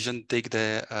own decision, take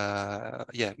their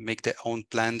make their own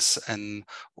plans and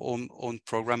own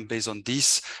program based on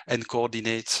this, and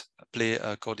play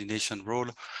a coordination role.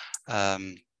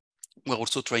 We're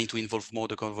also trying to involve more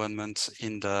the government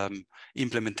in the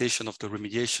implementation of the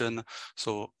remediation.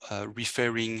 So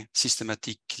referring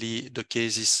systematically the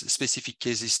cases, specific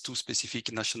cases to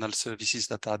specific national services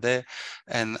that are there,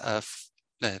 and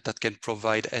that can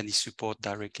provide any support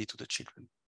directly to the children.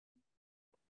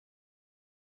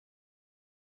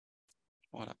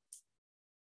 Voilà.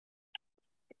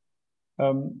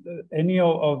 Any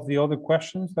of the other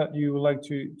questions that you would like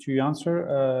to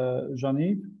answer,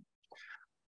 Jean-Yves?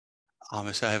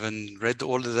 I haven't read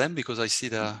all of them because I see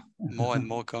there are more and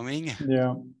more coming.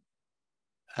 Yeah.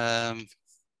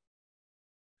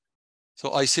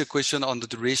 So I see a question on the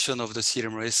duration of the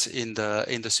CLMRS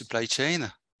in the supply chain.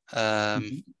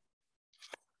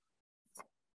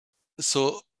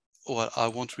 So, well, I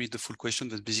won't read the full question,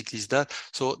 but basically is that.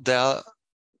 So there are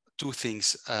two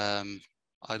things.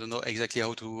 I don't know exactly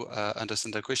how to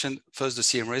understand the question. First, the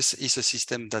CLMRS is a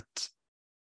system that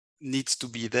needs to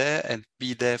be there and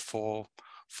be there for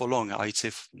long. I'd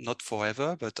say not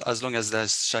forever, but as long as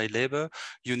there's child labor,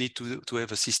 you need to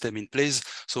have a system in place.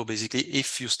 So basically,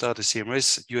 if you start a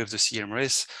CLMRS, you have the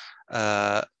CLMRS.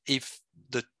 If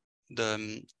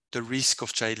the risk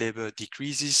of child labor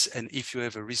decreases, and if you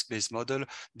have a risk-based model,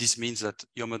 this means that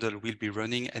your model will be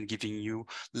running and giving you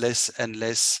less and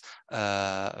less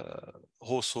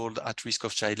household at risk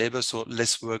of child labor, so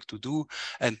less work to do,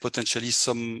 and potentially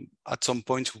at some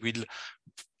point will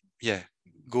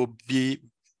go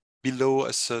below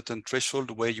a certain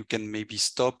threshold where you can maybe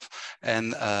stop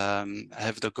and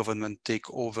have the government take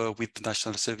over with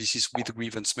national services with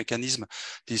grievance mechanism.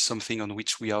 This is something on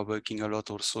which we are working a lot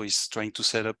also, is trying to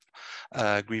set up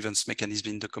grievance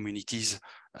mechanism in the communities,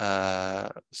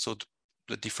 so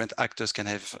the different actors can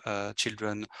have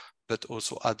children, but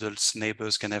also adults,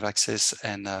 neighbors can have access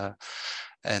and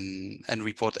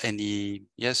report any,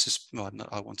 well, no,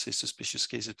 I won't say suspicious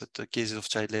cases, but cases of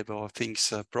child labor or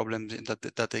things, problems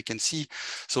that they can see.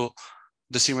 So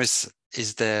the CLMRS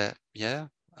is there,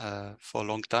 for a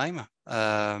long time.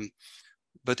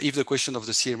 But if the question of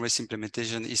the CLMRS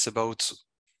implementation is about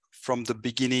from the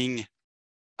beginning,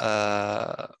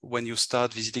 when you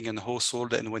start visiting a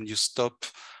household and when you stop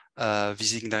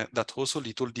visiting that household,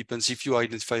 it all depends. If you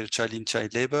identify a child in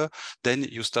child labor, then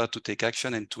you start to take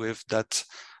action and to have that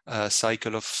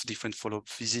cycle of different follow-up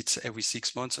visits every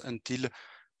 6 months until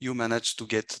you manage to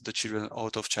get the children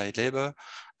out of child labor.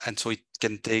 And so it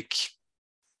can take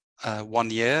 1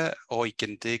 year, or it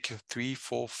can take 3,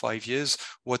 4, 5 years.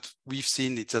 What we've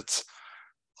seen is that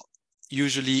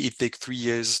usually it takes 3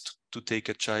 years to take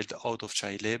a child out of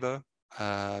child labor.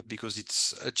 Because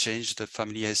it's a change, the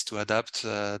family has to adapt.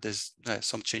 There's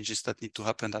some changes that need to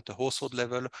happen at the household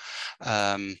level.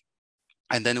 And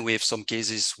then we have some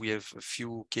cases, we have a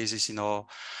few cases in our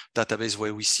database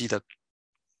where we see that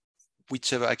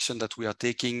whichever action that we are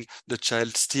taking, the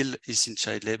child still is in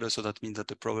child labor. So that means that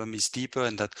the problem is deeper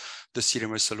and that the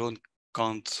CLMRS alone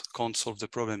can't solve the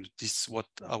problem. This is what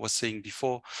I was saying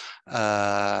before.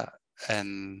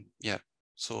 And yeah,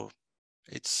 so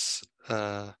it's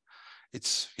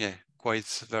quite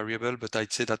variable, but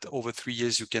I'd say that over 3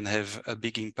 years you can have a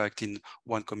big impact in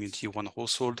one community, one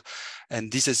household.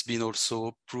 And this has been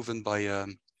also proven by a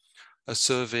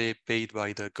survey paid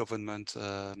by the government,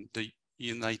 the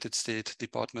United States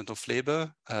Department of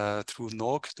Labor, through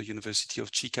NORC, the University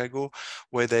of Chicago,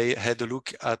 where they had a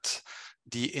look at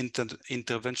the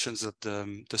interventions that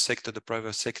the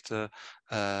private sector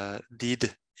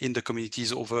did in the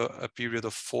communities over a period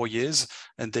of 4 years.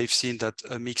 And they've seen that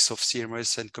a mix of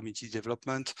CLMRS and community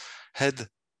development had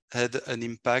an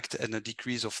impact and a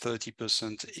decrease of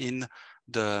 30% in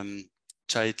the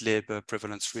child labor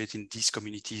prevalence rate in these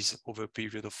communities over a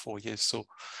period of 4 years. So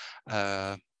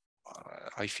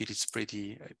I feel it's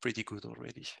pretty good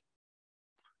already.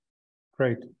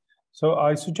 Great. So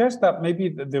I suggest that maybe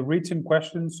the written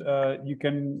questions, you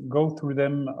can go through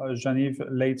them, Jean-Yves,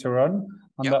 later on,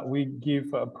 and that we give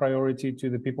priority to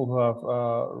the people who have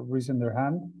raised their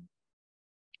hand.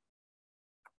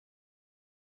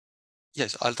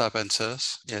 Yes, I'll type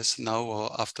answers. Yes, now or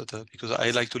after because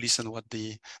I like to listen what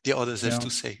the others have to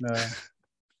say.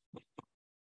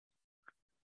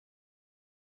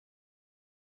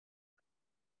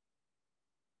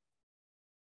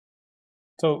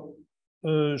 So,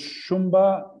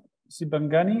 Shumba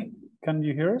Sibangani, can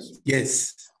you hear us?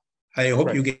 Yes. I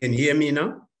hope you can hear me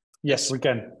now. Yes, we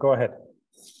can. Go ahead.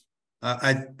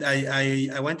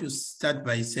 I want to start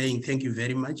by saying thank you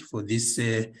very much for this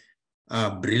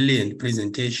brilliant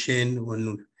presentation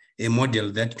on a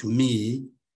model that to me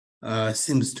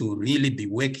seems to really be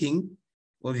working.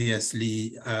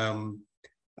 Obviously,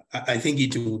 I think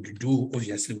it would do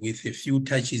obviously with a few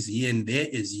touches here and there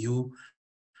as you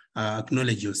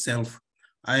acknowledge yourself.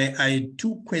 I had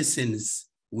two questions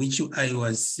which I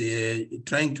was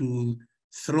trying to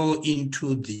throw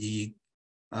into the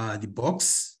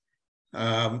box.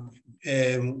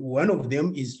 One of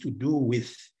them is to do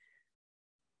with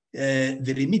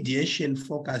the remediation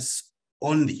focus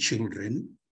on the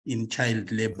children in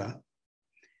child labor.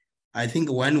 I think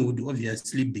one would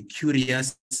obviously be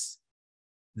curious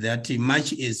that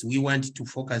much as we want to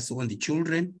focus on the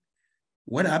children,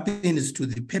 what happens to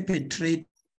the perpetrators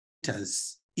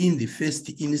in the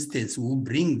first instance who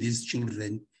bring these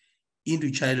children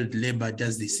into child labor?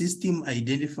 Does the system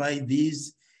identify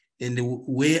these, and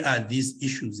where are these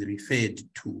issues referred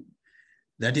to?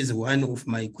 That is one of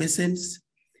my questions.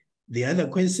 The other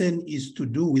question is to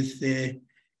do with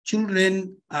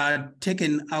children are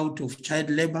taken out of child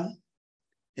labor,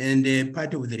 and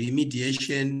part of the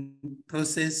remediation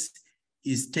process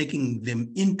is taking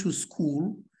them into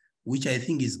school, which I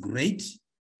think is great.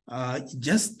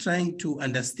 Just trying to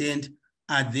understand,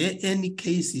 are there any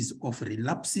cases of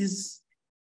relapses?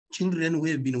 Children who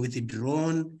have been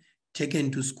withdrawn, taken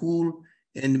to school,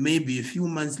 and maybe a few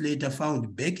months later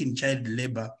found back in child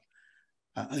labor.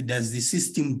 Does the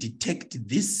system detect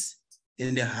this?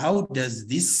 And how does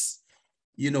this,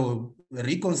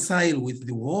 reconcile with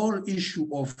the whole issue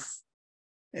of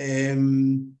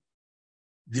the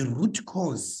root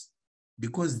cause?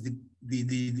 Because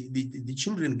the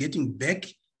children getting back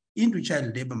into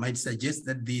child labor might suggest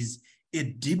that there's a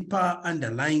deeper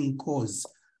underlying cause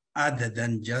other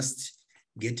than just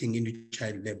getting into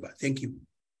child labor. Thank you.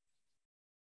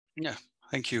 Yeah,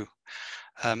 thank you.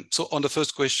 So on the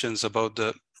first questions about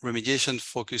the remediation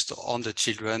focused on the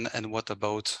children and what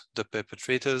about the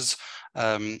perpetrators,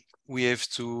 we have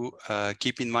to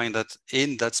keep in mind that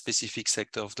in that specific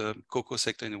sector of the cocoa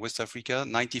sector in West Africa,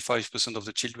 95% of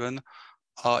the children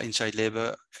are in child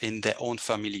labor in their own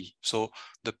family. So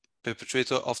the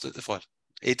perpetrator of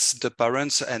it's the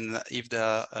parents, and if they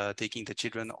are taking the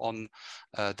children on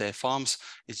their farms,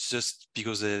 it's just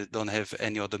because they don't have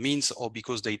any other means, or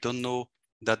because they don't know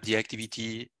that the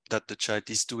activity that the child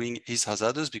is doing is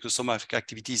hazardous, because some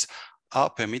activities are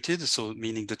permitted. So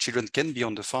meaning the children can be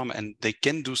on the farm and they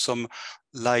can do some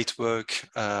light work,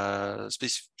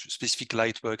 specific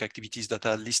light work activities that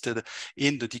are listed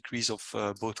in the decrees of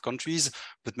both countries,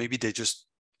 but maybe they just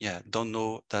don't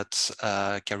know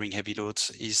that carrying heavy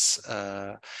loads is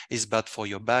bad for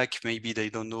your back. Maybe they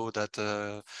don't know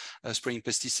that spraying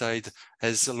pesticide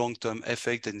has a long-term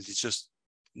effect, and it's just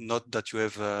not that you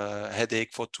have a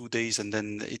headache for 2 days and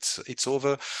then it's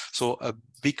over. So a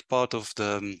big part of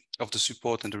the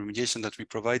support and the remediation that we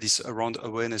provide is around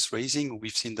awareness raising.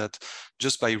 We've seen that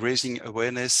just by raising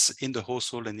awareness in the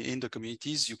household and in the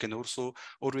communities, you can also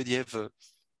already have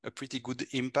a pretty good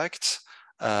impact.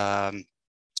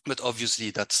 But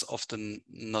obviously that's often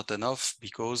not enough,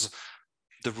 because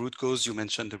the root cause, you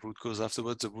mentioned the root cause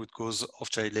afterwards, the root cause of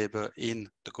child labor in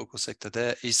the cocoa sector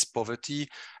there is poverty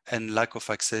and lack of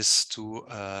access to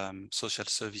social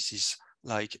services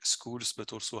like schools,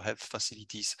 but also health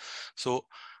facilities. So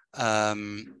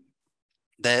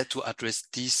there, to address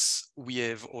this, we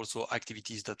have also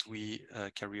activities that we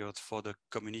carry out for the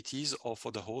communities or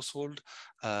for the household,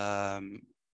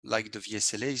 like the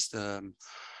VSLAs, the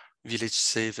Village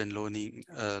Save and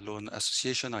Loan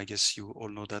Association. I guess you all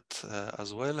know that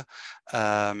as well.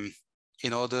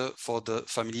 In order for the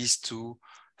families to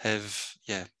have,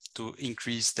 to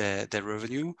increase their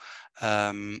revenue.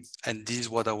 And this is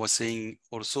what I was saying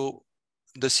also.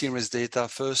 The CLRMS data,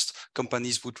 first,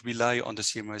 companies would rely on the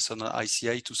CLRMS on an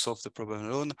ICI to solve the problem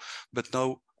alone. But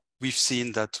now we've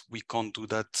seen that we can't do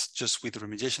that just with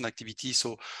remediation activity.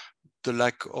 So the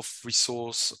lack of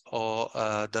resource or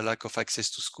the lack of access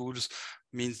to schools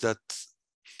means that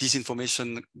this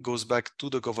information goes back to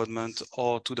the government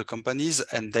or to the companies,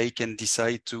 and they can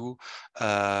decide to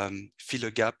fill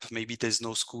a gap. Maybe there's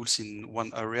no schools in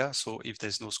one area. So if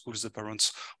there's no schools, the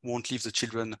parents won't leave the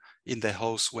children in their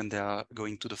house when they are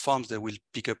going to the farms. They will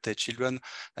pick up their children,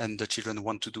 and the children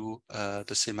want to do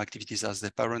the same activities as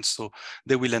their parents. So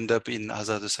they will end up in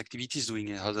hazardous activities, doing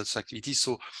hazardous activities.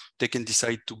 So they can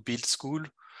decide to build school.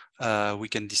 We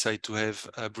can decide to have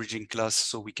a bridging class,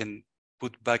 so we can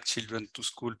put back children to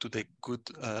school to the good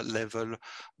level.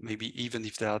 Maybe even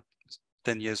if they are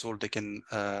 10 years old, they can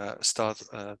start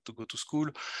to go to school.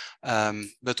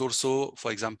 But also,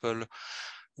 for example,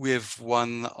 we have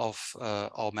one of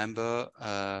our member,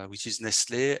 which is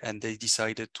Nestlé, and they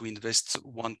decided to invest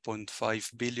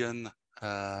 1.5 billion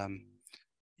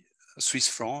Swiss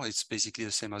franc, it's basically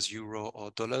the same as euro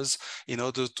or dollars, in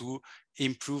order to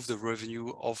improve the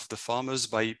revenue of the farmers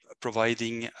by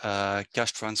providing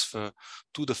cash transfer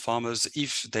to the farmers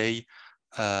if they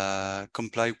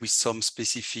comply with some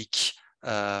specific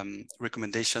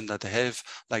recommendation that they have,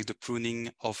 like the pruning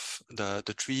of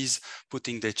the trees,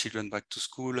 putting their children back to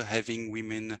school, having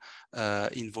women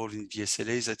involved in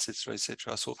VSLAs, etc.,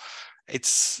 etc. So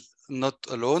it's not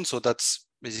alone. So that's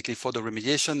basically for the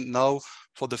remediation. Now,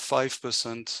 for the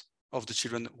 5% of the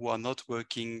children who are not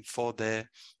working for their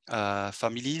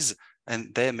families,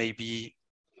 and they may be,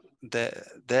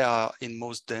 they are in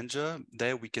most danger,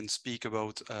 there we can speak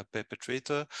about a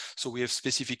perpetrator. So we have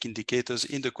specific indicators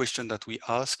in the question that we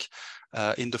ask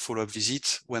in the follow-up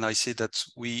visit. When I say that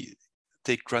we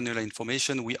take granular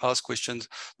information, we ask questions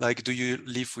like, do you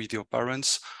live with your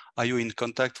parents? Are you in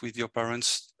contact with your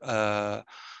parents?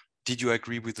 Did you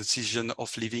agree with the decision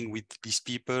of living with these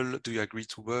people? Do you agree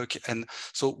to work? And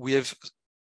so we have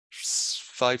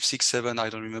 5, 6, 7, I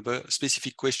don't remember,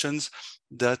 specific questions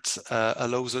that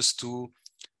allows us to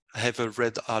have a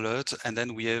red alert. And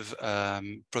then we have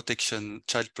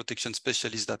child protection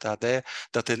specialists that are there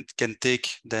that can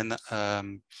take then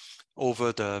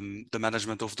over the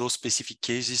management of those specific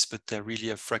cases, but they're really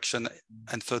a fraction.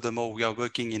 And furthermore, we are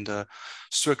working in the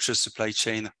structured supply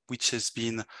chain, which has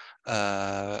been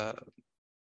under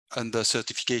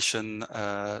certification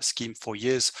scheme for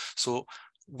years. So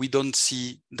we don't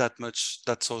see that much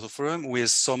that sort of problem. We have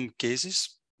some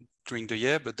cases during the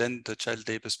year, but then the child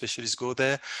labor specialists go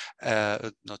there,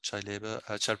 not child labor,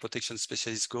 child protection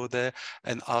specialists go there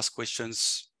and ask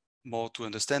questions more to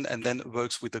understand, and then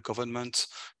works with the government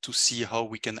to see how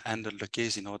we can handle the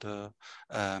case in order,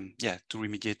 to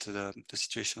remediate the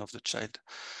situation of the child.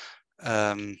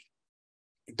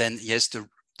 Then yes, the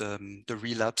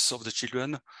relapse of the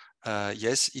children,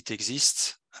 yes, it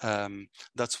exists.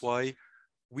 That's why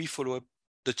we follow up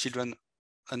the children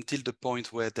until the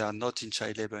point where they are not in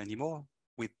child labor anymore,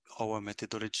 with our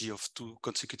methodology of 2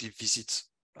 consecutive visits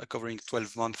covering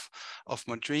 12 months of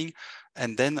monitoring.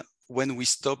 And then when we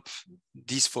stop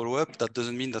this follow-up, that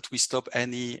doesn't mean that we stop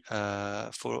any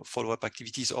follow-up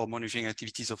activities or monitoring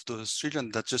activities of those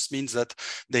children. That just means that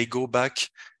they go back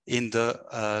in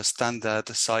the standard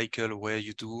cycle where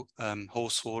you do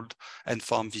household and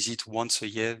farm visit once a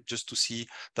year, just to see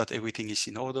that everything is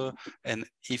in order. And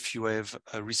if you have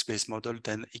a risk-based model,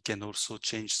 then it can also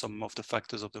change some of the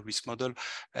factors of the risk model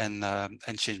and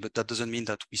change. But that doesn't mean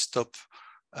that we stop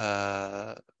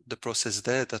the process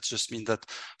there. That just means that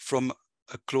from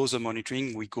a closer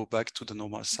monitoring, we go back to the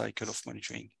normal cycle of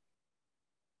monitoring.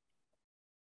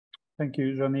 Thank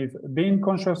you, Jean-Yves. Being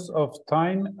conscious of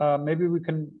time, maybe we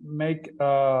can make,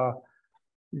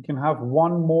 we can have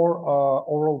one more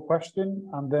oral question,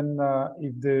 and then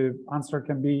if the answer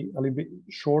can be a little bit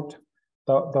short,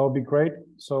 that would be great.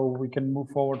 So we can move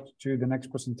forward to the next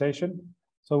presentation.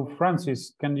 So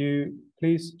Francis, can you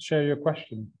please share your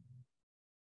question?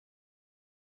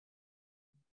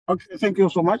 Okay, thank you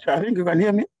so much. I think you can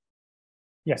hear me.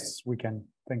 Yes, we can.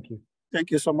 Thank you.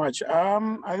 Thank you so much.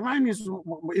 Mine is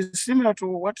similar to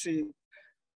what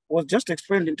was just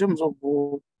explained in terms of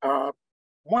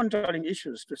monitoring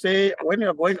issues. To say when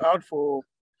you're going out for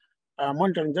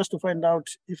monitoring, just to find out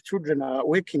if children are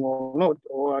waking or not,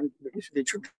 or if the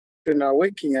children are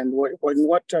waking and in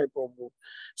what type of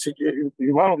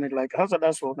environment, like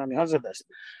hazardous or non-hazardous.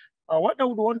 What I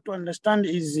would want to understand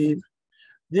is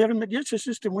the remediation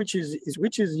system which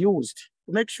is used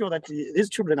to make sure that these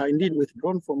children are indeed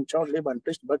withdrawn from child labor and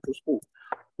placed back to school.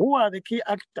 Who are the key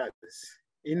actors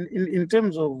in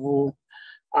terms of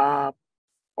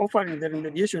offering the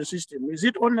remediation system? Is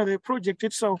it only the project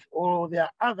itself, or there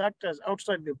are other actors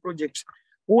outside the project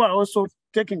who are also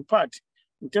taking part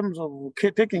in terms of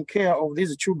taking care of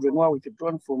these children who are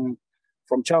withdrawn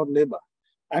from child labor.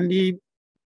 And in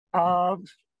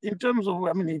terms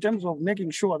of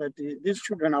making sure that these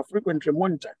children are frequently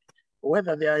monitored,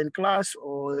 whether they are in class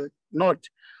or not,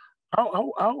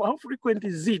 how frequent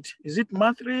is it? Is it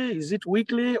monthly? Is it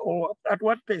weekly? Or at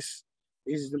what pace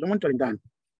is the monitoring done?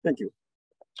 Thank you.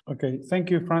 Okay, thank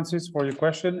you, Francis, for your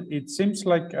question. It seems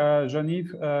like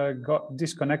Jean-Yves got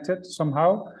disconnected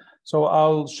somehow. So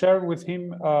I'll share with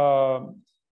him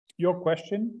your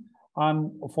question.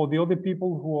 And for the other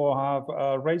people who have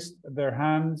raised their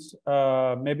hands,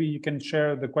 maybe you can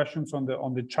share the questions on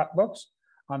the chat box.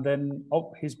 And then,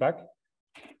 oh, he's back.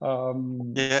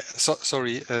 Yeah,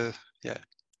 sorry. Yeah,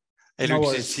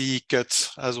 electricity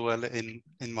cuts as well in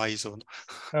my zone.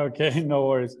 Okay, no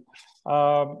worries.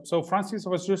 So Francis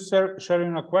was just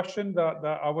sharing a question that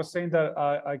I was saying that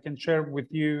I can share with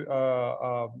you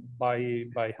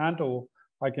by hand, or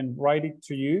I can write it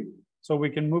to you, so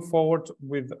we can move forward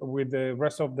with the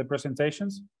rest of the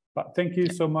presentations. But thank you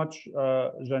so much,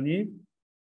 Jean-Yves.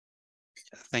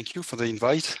 Thank you for the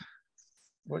invite.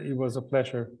 Well, it was a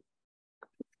pleasure.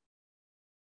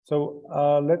 So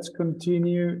let's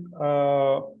continue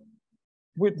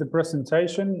with the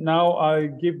presentation. Now I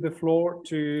give the floor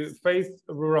to Faith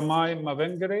Ruramai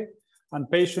Mavengere and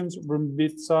Patience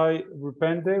Rumbitsai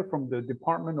Rupende from the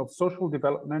Department of Social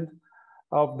Development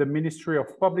of the Ministry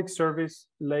of Public Service,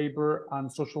 Labor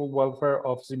and Social Welfare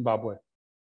of Zimbabwe.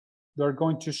 They're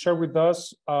going to share with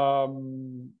us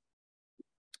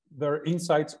their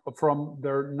insights from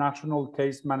their National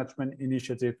Case Management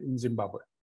Initiative in Zimbabwe.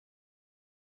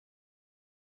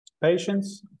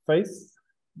 Patience, Faith,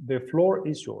 the floor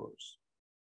is yours.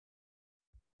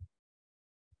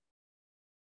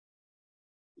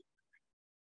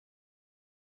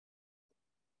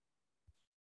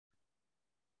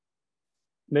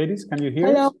 Ladies, can you hear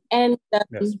us? Hello, and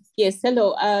yes. Yes,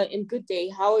 hello, and good day.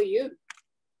 How are you?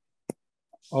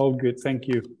 Oh, good, thank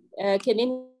you. Can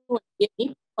anyone hear me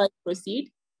before I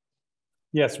proceed?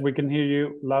 Yes, we can hear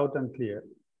you loud and clear.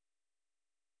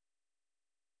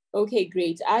 Okay,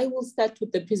 great. I will start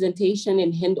with the presentation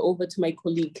and hand over to my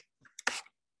colleague.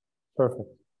 Perfect.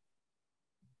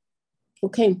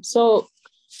 Okay, so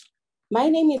my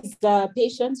name is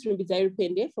Patience Rumbitsai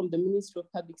Rupende from the Ministry of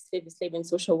Public Service, Labor and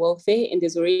Social Welfare, and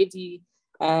as already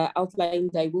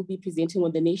outlined, I will be presenting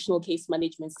on the National Case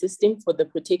Management System for the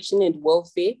protection and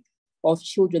welfare of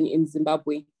children in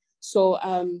Zimbabwe. So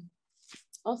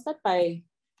I'll start by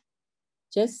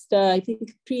just, I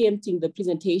think, preempting the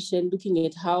presentation, looking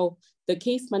at how the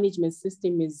case management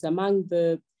system is among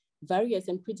the various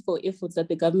and critical efforts that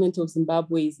the government of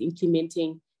Zimbabwe is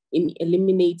implementing in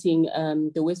eliminating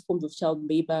the worst forms of child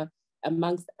labor,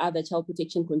 amongst other child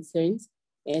protection concerns.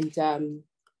 And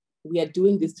we are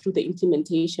doing this through the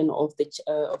implementation of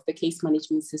the case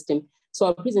management system. So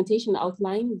our presentation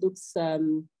outline looks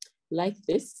like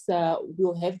this.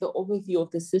 We'll have the overview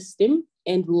of the system,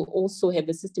 and we'll also have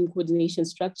the system coordination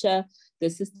structure, the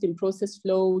system process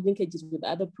flow, linkages with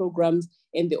other programs,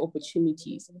 and the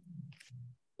opportunities.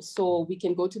 So we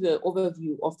can go to the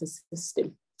overview of the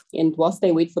system. And whilst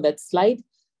I wait for that slide,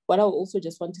 what I also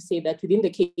just want to say that within the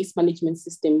case management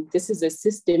system, this is a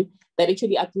system that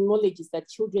actually acknowledges that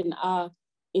children are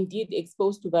indeed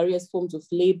exposed to various forms of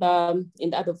labor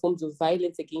and other forms of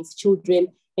violence against children.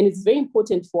 And it's very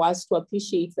important for us to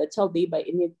appreciate that child labor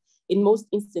in most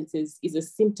instances is a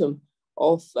symptom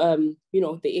of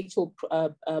the actual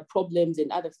problems and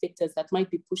other factors that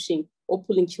might be pushing or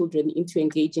pulling children into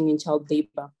engaging in child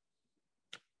labor.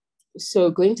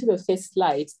 So going to the first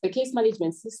slide, the case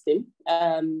management system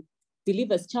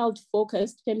delivers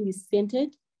child-focused, family-centered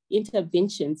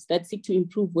interventions that seek to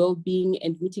improve well-being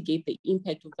and mitigate the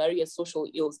impact of various social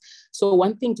ills. So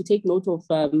one thing to take note of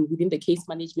within the case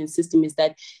management system is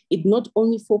that it not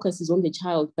only focuses on the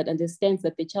child, but understands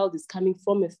that the child is coming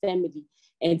from a family,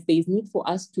 and there is need for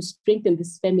us to strengthen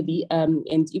this family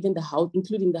and even the house,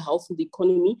 including the household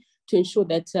economy, to ensure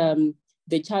that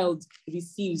the child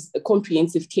receives a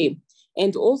comprehensive care.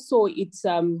 And also it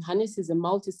harnesses a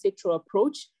multi-sectoral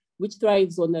approach, which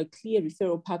thrives on a clear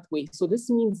referral pathway. So this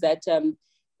means that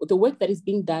the work that is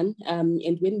being done,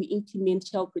 and when we implement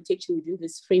child protection within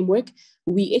this framework,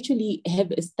 we actually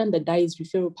have a standardized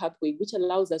referral pathway, which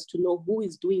allows us to know who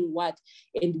is doing what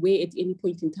and where at any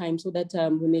point in time, so that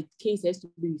when a case has to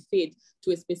be referred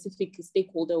to a specific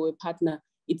stakeholder or a partner,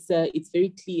 it's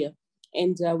very clear.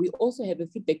 And we also have a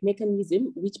feedback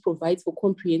mechanism which provides for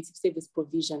comprehensive service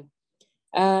provision.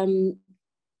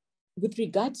 With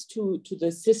regards to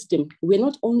the system, we're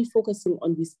not only focusing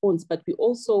on response, but we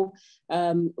also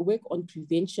work on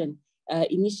prevention.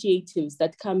 initiatives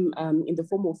that come in the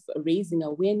form of raising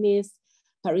awareness,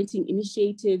 parenting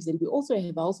initiatives, and we also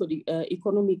have the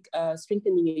economic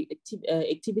strengthening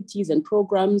activities and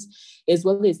programs, as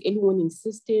well as early warning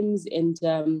systems and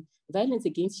violence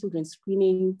against children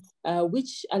screening,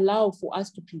 which allow for us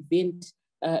to prevent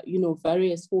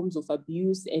various forms of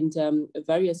abuse and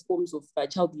various forms of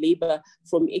child labor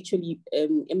from actually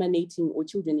emanating or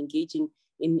children engaging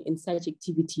in such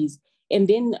activities. And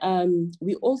then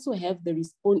we also have the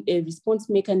response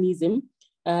mechanism,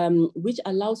 which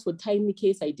allows for timely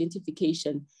case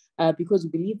identification, because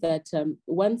we believe that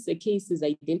once a case is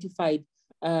identified,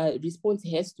 response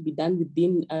has to be done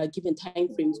within given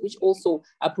timeframes, which also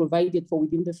are provided for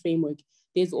within the framework.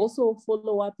 There's also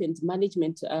follow-up and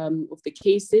management of the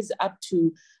cases up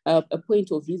to a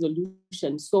point of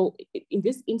resolution. So in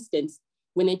this instance,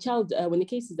 when a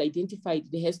case is identified,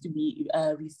 it has to be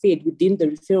referred within the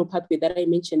referral pathway that I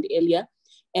mentioned earlier.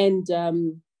 And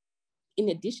in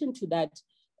addition to that,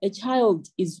 a child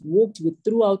is worked with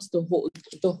throughout the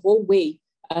whole way.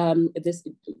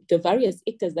 The various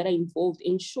actors that are involved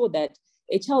ensure that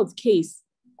a child's case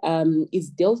is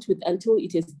dealt with until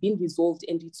it has been resolved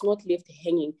and it's not left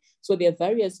hanging. So there are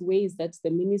various ways that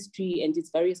the ministry and its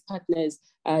various partners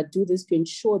do this to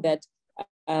ensure that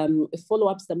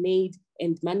follow-ups are made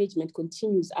and management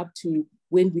continues up to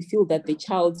when we feel that the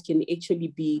child can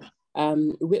actually be,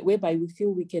 whereby we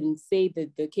feel we can say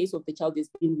that the case of the child is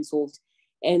being resolved.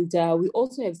 And we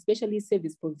also have specialist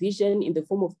service provision in the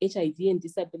form of HIV and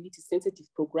disability sensitive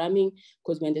programming,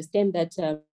 because we understand that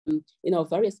in our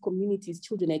various communities,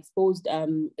 children are exposed,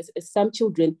 some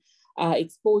children are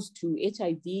exposed to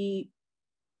HIV,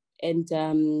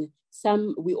 and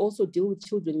we also deal with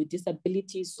children with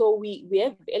disabilities. So we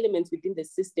have elements within the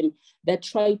system that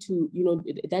try to,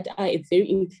 that are very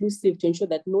inclusive to ensure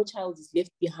that no child is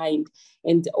left behind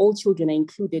and all children are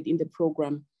included in the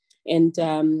program. And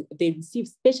they receive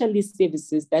specialist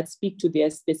services that speak to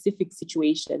their specific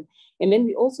situation. And then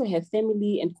we also have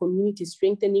family and community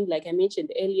strengthening. Like I mentioned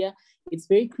earlier, it's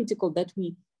very critical that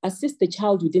we assist the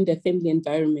child within their family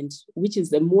environment, which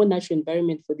is a more natural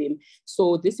environment for them.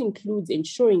 So this includes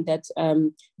ensuring that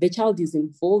the child is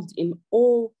involved in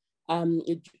all,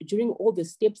 during all the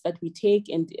steps that we take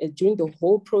and during the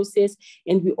whole process.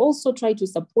 And we also try to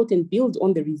support and build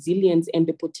on the resilience and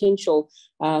the potential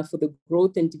for the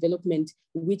growth and development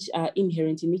which are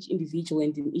inherent in each individual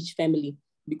and in each family,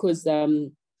 because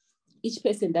each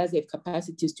person does have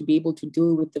capacities to be able to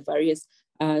deal with the various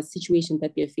situations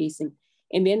that they're facing.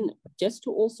 And then just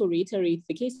to also reiterate,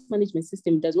 the case management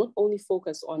system does not only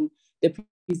focus on the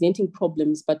presenting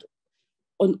problems, but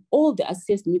on all the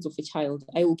assessed needs of a child.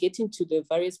 I will get into the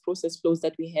various process flows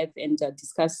that we have and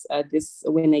discuss this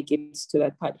when I get to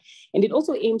that part. And it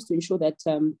also aims to ensure that,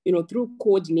 through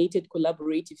coordinated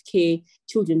collaborative care,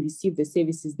 children receive the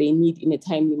services they need in a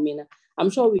timely manner. I'm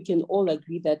sure we can all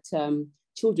agree that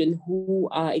children who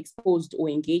are exposed or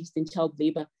engaged in child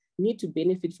labor need to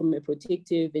benefit from a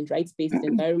protective and rights-based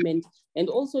environment, and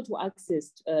also to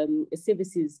access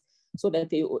services so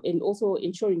that and also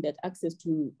ensuring that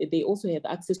they also have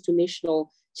access to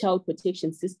national child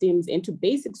protection systems and to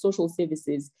basic social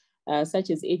services such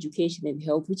as education and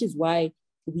health, which is why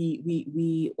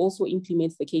we also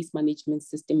implement the case management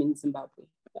system in Zimbabwe.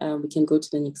 We can go to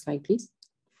the next slide, please.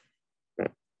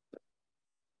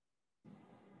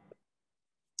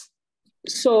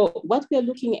 So what we are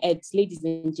looking at, ladies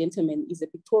and gentlemen, is a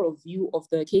pictorial view of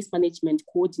the case management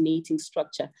coordinating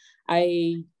structure.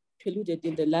 I alluded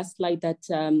in the last slide that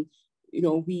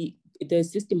the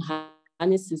system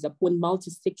harnesses upon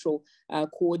multi-sectoral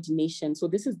coordination. So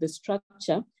this is the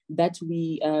structure that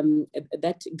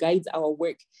that guides our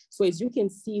work. So as you can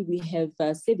see, we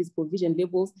have service provision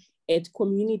levels at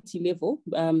community level.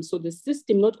 So the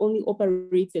system not only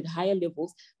operates at higher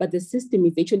levels, but the system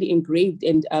is actually engraved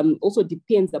and also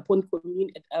depends upon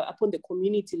the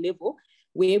community level,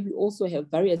 where we also have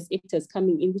various actors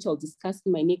coming in, which I'll discuss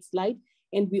in my next slide.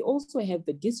 And we also have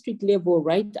the district level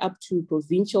right up to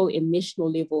provincial and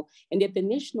national level. And at the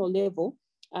national level,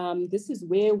 this is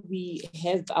where we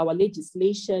have our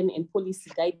legislation and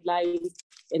policy guidelines.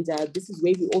 And this is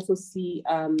where we also see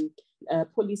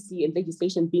policy and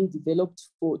legislation being developed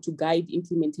to guide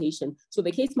implementation. So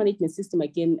the case management system,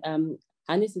 again,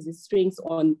 harnesses its strengths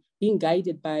on being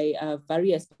guided by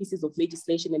various pieces of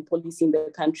legislation and policy in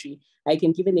the country. I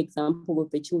can give an example of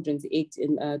the Children's Act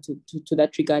to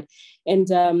that regard.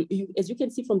 And as you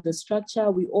can see from the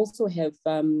structure, we also have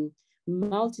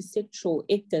multi-sectoral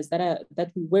actors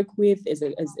that we work with as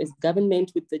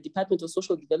government, with the Department of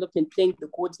Social Development playing the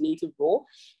coordinative role.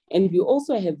 And we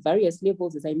also have various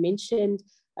levels, as I mentioned,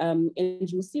 And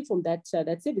you'll see from that,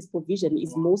 that service provision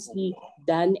is mostly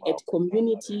done at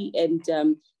community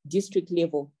and district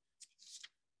level.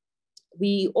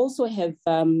 We also have,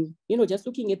 just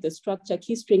looking at the structure,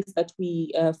 key strengths that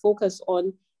we focus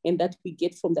on and that we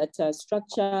get from that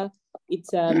structure. It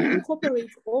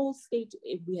incorporates all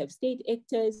we have state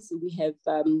actors, we have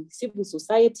civil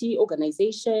society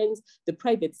organizations, the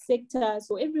private sector.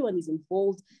 So everyone is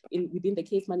involved within the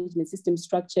case management system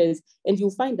structures. And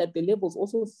you'll find that the levels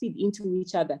also feed into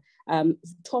each other,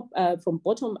 from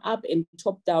bottom up and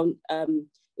top down,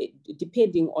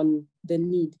 depending on the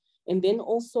need. And then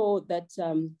also that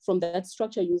from that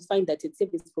structure, you'll find that at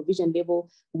service provision level,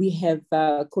 we have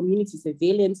community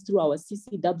surveillance through our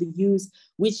CCWs,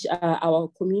 which are our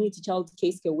community child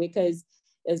case care workers,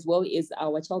 as well as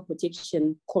our child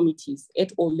protection committees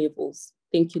at all levels.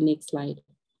 Thank you. Next slide.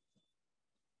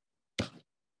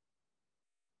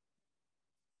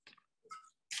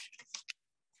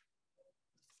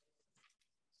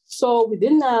 So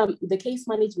within the case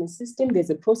management system,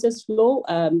 there's a process flow.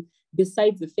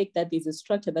 Besides the fact that there's a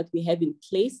structure that we have in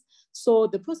place. So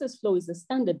the process flow is a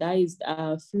standardized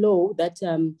flow that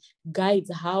guides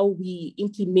how we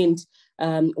implement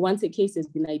once a case has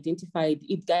been identified.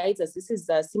 It guides us. This is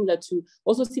similar to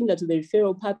the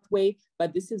referral pathway,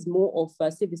 but this is more of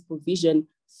a service provision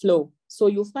flow. So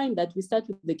you'll find that we start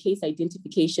with the case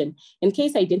identification. And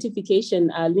case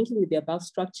identification, linking with the above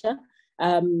structure,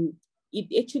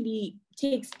 it actually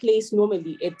takes place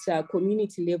normally at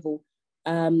community level,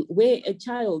 where a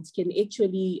child can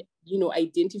actually,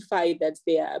 identify that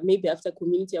they are, maybe after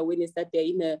community awareness, that they're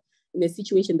in a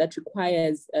situation that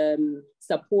requires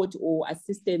support or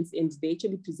assistance, and they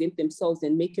actually present themselves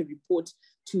and make a report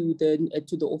to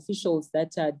the officials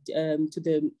that are to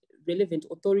the relevant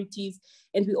authorities.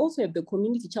 And we also have the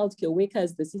community child care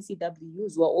workers, the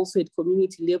CCWs, who are also at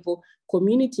community level.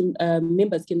 Community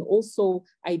members can also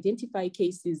identify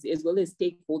cases as well as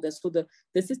stakeholders. So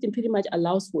the system pretty much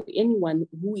allows for anyone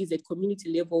who is at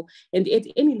community level and at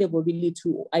any level really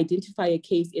to identify a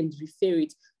case and refer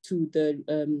it to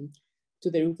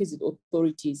the requisite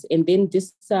authorities. And then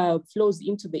this flows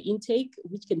into the intake,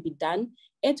 which can be done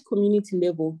at community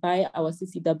level by our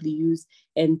CCWs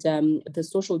and the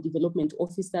social development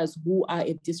officers who are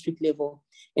at district level.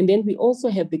 And then we also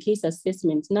have the case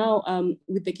assessment. Now,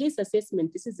 with the case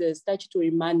assessment, this is a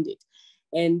statutory mandate.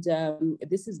 And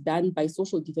this is done by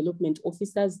social development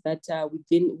officers that are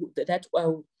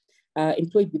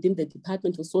employed within the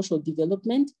Department of Social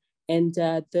Development. And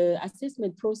the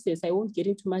assessment process, I won't get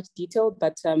into much detail,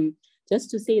 but just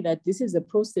to say that this is a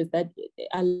process that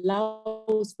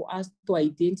allows for us to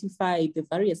identify the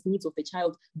various needs of the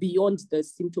child beyond the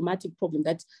symptomatic problem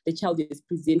that the child is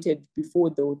presented before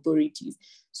the authorities.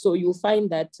 So you'll find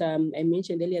that, I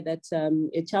mentioned earlier that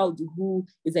a child who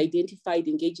is identified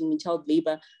engaging in child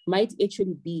labor might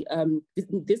actually be,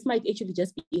 this might actually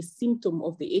just be a symptom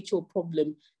of the actual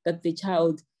problem that the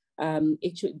child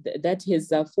that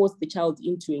has forced the child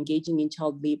into engaging in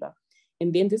child labor.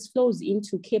 And then this flows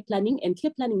into care planning, and care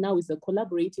planning now is a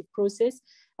collaborative process,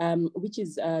 which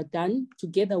is done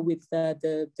together with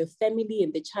the family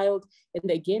and the child.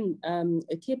 And again,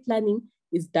 care planning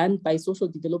is done by social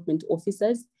development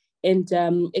officers. And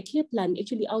a care plan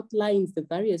actually outlines the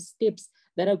various steps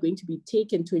that are going to be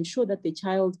taken to ensure that the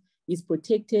child is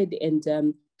protected and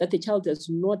that the child does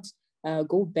not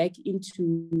go back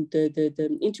into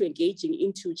into engaging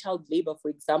into child labor, for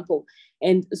example.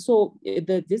 And so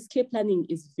this care planning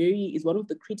is one of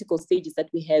the critical stages that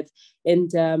we have.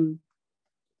 And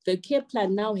the care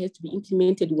plan now has to be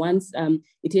implemented once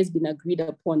it has been agreed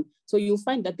upon. So you'll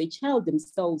find that the child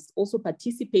themselves also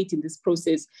participate in this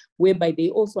process, whereby they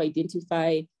also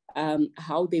identify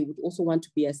how they would also want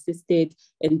to be assisted.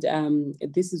 And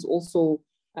this is also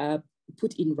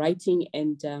put in writing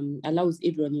and allows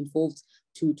everyone involved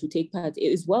to take part.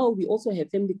 As well, we also have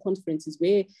family conferences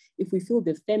where if we feel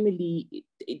the family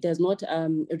it does not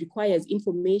requires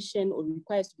information or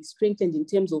requires to be strengthened in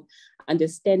terms of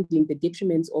understanding the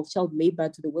detriments of child labor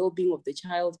to the well-being of the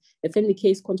child, a family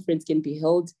case conference can be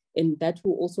held, and that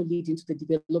will also lead into the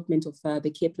development of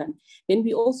the care plan. Then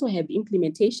we also have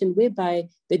implementation, whereby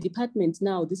the department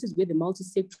now, this is where the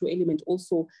multi-sectoral element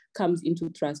also comes into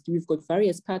trust. We've got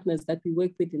various partners that we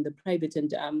work with in the private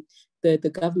and the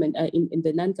government, in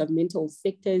the non-governmental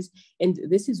sectors. And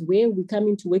this is where we come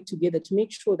in to work together to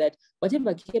make sure that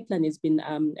whatever care plan has been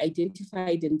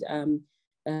identified and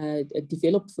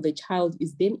developed for the child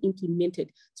is then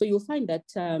implemented. So you'll find that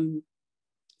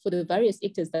for the various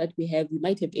actors that we have, we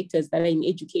might have actors that are in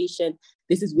education.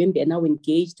 This is when they're now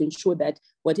engaged to ensure that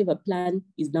whatever plan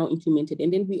is now implemented.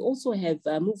 And then we also have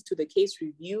moved to the case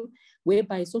review,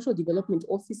 whereby social development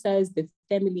officers, the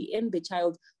family and the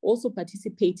child also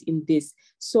participate in this.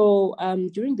 So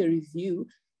during the review,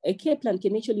 a care plan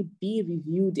can actually be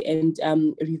reviewed and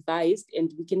revised,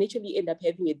 and we can actually end up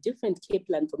having a different care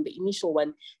plan from the initial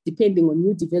one, depending on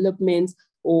new developments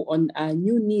or on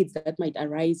new needs that might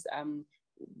arise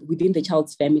within the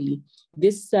child's family.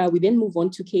 This we then move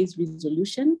on to case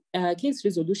resolution. Case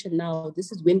resolution now,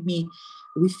 this is when we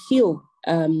feel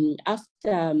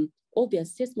after all the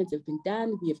assessments have been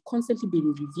done, we have constantly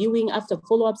been reviewing, after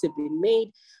follow-ups have been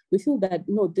made, we feel that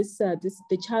no,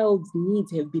 the child's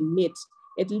needs have been met.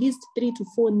 At least 3 to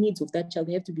 4 needs of that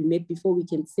child have to be met before we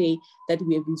can say that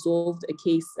we have resolved a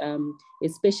case,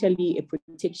 especially a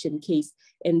protection case.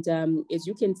 And as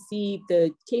you can see,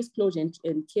 the case closure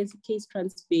and case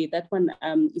transfer, that one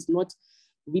is not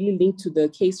really linked to the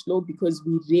case flow because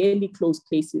we rarely close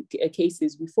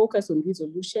cases. We focus on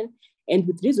resolution. And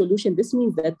with resolution, this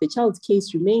means that the child's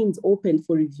case remains open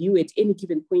for review at any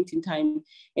given point in time.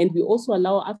 And we also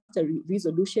allow after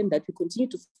resolution that we continue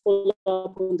to follow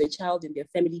up on the child and their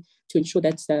family to ensure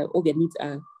that all their needs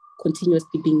are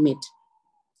continuously being met.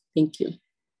 Thank you.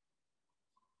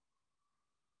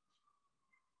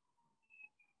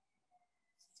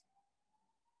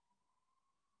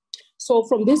 So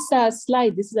from this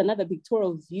slide, this is another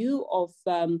pictorial view of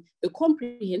the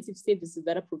comprehensive services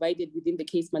that are provided within the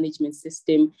case management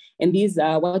system. And these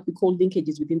are what we call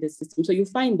linkages within the system. So you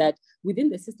find that within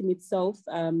the system itself,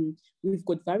 we've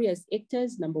got various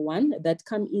actors, number one, that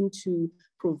come in to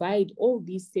provide all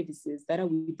these services that are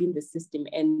within the system.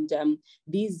 And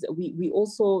we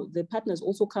also, the partners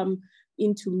also come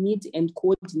in to meet and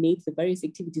coordinate the various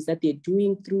activities that they're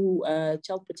doing through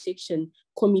child protection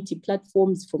committee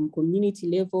platforms from community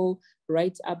level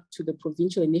right up to the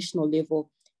provincial and national level.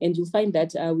 And you'll find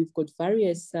that we've got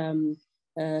various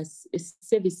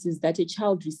services that a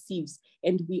child receives.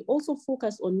 And we also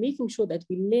focus on making sure that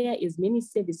we layer as many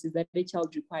services that a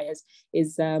child requires.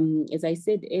 As I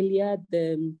said earlier,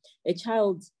 a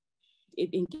child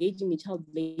engaging in child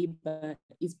labor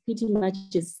is pretty much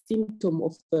a symptom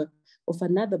of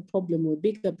another problem or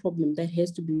bigger problem that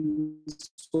has to be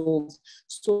solved.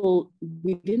 So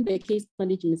within the case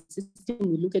management system,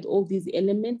 we look at all these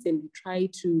elements and we try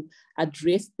to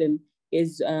address them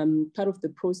as part of the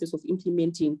process of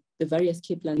implementing the various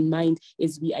care plan in mind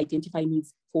as we identify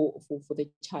needs for the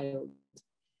child.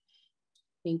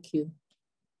 Thank you.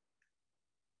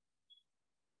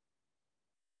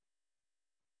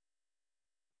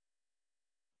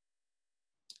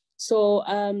 So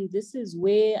this is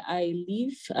where I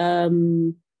leave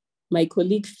my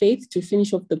colleague Faith to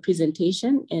finish off the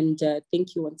presentation, and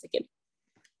thank you once again.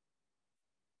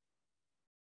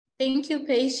 Thank you,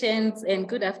 Patience, and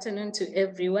good afternoon to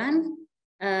everyone.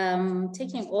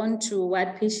 Taking on to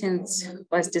what Patience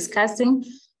was discussing,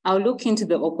 I'll look into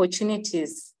the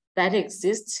opportunities that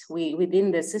exist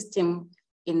within the system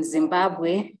in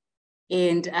Zimbabwe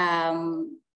and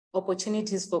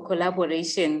opportunities for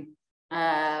collaboration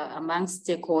amongst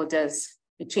stakeholders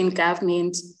between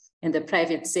government and the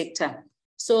private sector.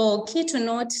 So key to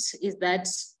note is that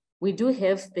we do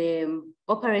have the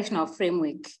operational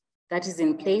framework that is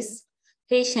in place.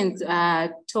 Patients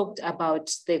talked about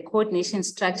the coordination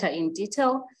structure in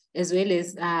detail, as well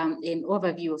as an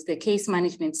overview of the case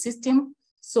management system.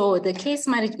 So the case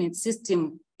management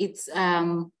system, it's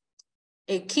a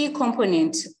key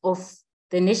component of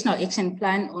the National Action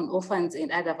Plan on Orphans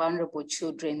and Other Vulnerable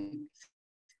Children.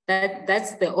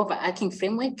 That's the overarching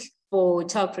framework for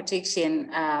child protection,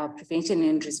 prevention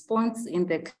and response in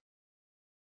the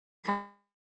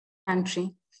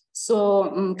country.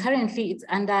 So currently it's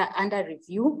under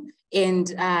review, and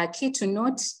key to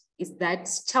note is that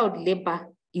child labor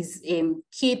is a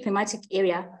key thematic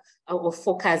area of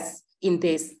focus in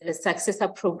this successor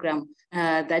program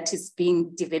that is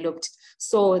being developed.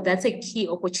 So that's a key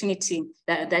opportunity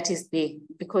that is there,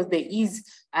 because there is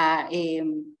a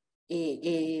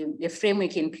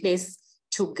framework in place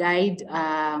to guide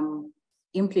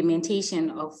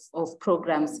implementation of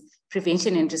programs,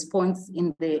 prevention and response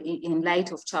in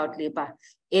light of child labor.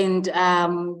 And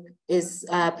as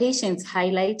Patience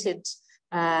highlighted,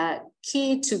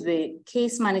 key to the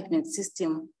case management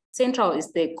system, central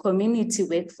is the community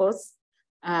workforce,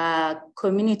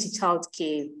 community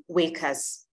childcare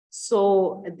workers.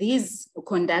 So these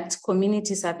conduct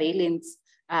community surveillance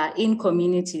in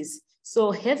communities.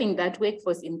 So having that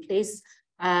workforce in place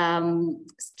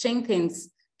strengthens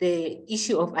the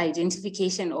issue of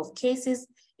identification of cases,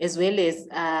 as well as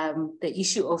the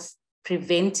issue of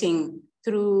preventing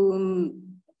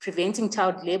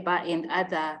child labor and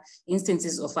other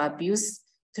instances of abuse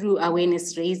through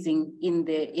awareness raising in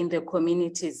the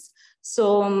communities.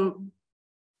 So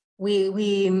we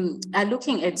are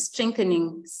looking at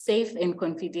strengthening safe and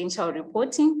confidential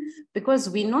reporting, because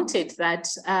we noted that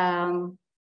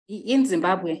in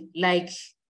Zimbabwe, like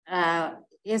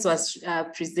as was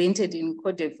presented in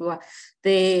Cote d'Ivoire,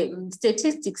 the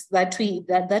statistics that we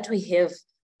have,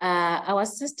 our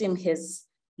system has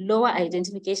lower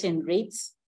identification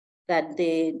rates than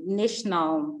the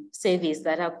national surveys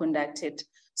that are conducted.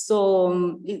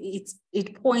 So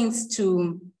it points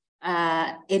to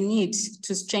a need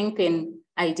to strengthen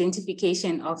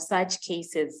identification of such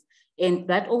cases. And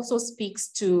that also speaks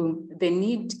to the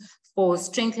need for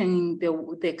strengthening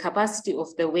the capacity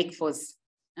of the workforce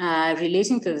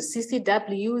relating to the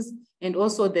CCWs and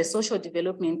also the social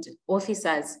development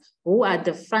officers who are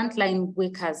the frontline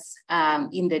workers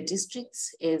in the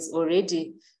districts, as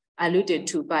already alluded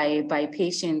to by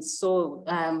patients. So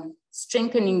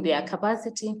strengthening their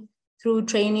capacity through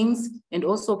trainings and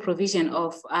also provision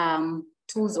of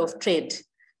tools of trade.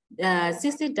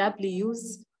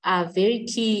 CCWs are very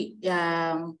key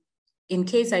in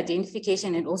case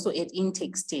identification and also at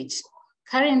intake stage.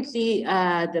 Currently,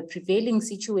 the prevailing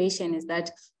situation is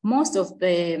that most of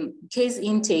the case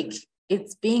intake,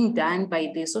 it's being done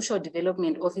by the social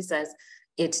development officers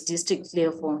at district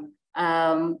level.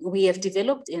 We have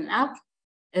developed an app,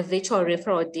 a virtual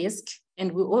referral desk,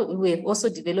 and we have also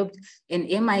developed an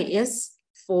MIS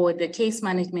for the case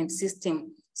management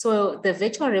system. So the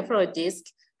virtual referral desk,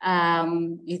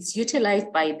 it's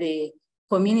utilized by the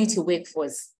community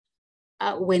workforce.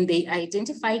 When they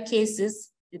identify cases,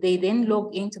 they then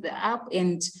log into the app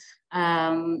and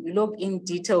log in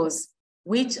details,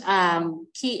 which are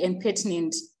key and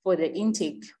pertinent for the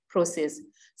intake process.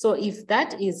 So if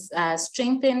that is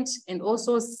strengthened and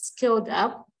also scaled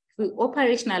up, we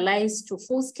operationalize to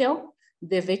full scale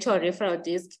the virtual referral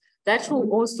desk, that will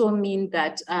also mean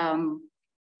that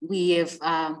we have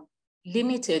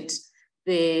limited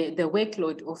the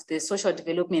workload of the social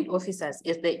development officers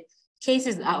as the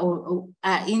cases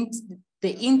are in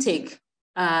the intake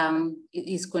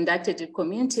is conducted at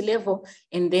community level,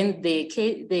 and then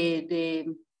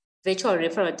the virtual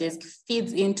referral desk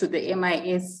feeds into the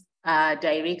MIS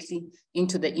directly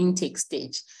into the intake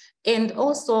stage. And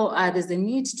also there's a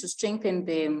need to strengthen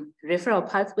the referral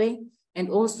pathway and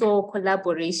also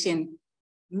collaboration,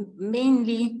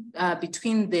 mainly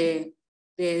between the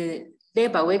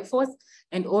labor workforce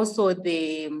and also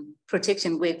the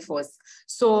protection workforce.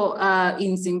 So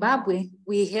in Zimbabwe,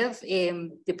 we have a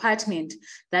department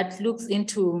that looks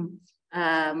into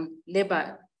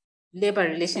labor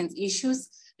relations issues.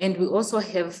 And we also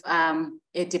have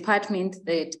a department,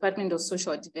 the Department of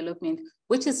Social Development,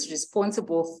 which is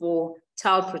responsible for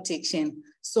child protection.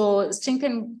 So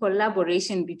strengthen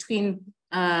collaboration between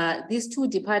these two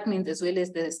departments, as well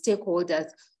as the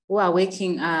stakeholders who are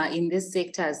working in these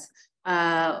sectors,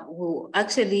 will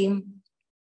actually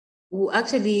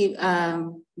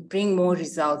bring more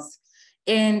results.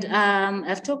 And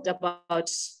I've talked about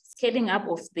scaling up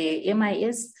of the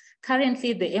MIS.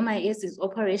 Currently, the MIS is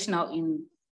operational in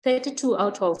 32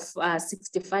 out of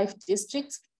 65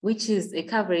 districts, which is a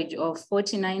coverage of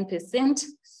 49%.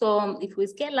 So if we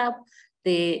scale up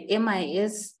the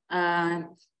MIS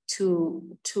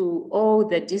to all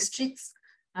the districts,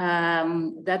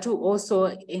 that will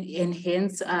also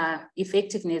enhance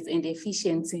effectiveness and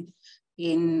efficiency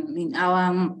in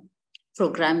our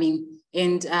programming.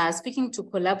 And speaking to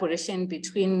collaboration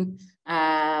between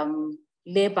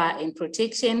labor and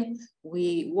protection,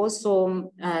 we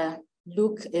also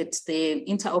look at the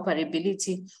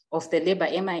interoperability of the labor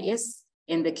MIS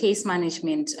and the case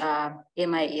management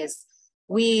MIS.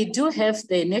 We do have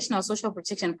the National Social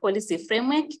Protection Policy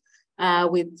Framework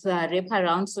with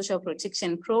wraparound social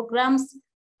protection programs,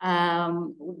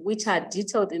 which are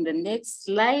detailed in the next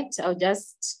slide. I'll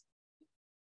just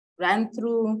run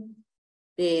through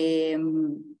the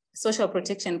social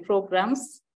protection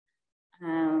programs.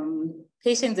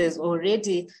 Patients has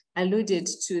already alluded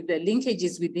to the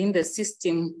linkages within the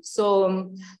system.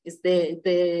 So it's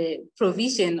the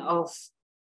provision of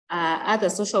other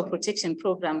social protection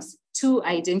programs to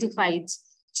identified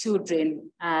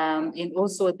children and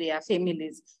also their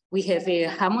families. We have a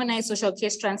harmonized social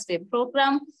case transfer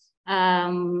program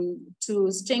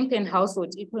to strengthen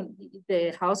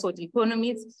the household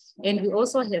economies. And we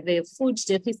also have a food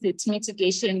deficit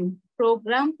mitigation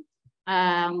program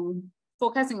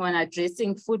focusing on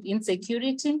addressing food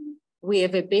insecurity. We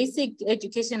have a basic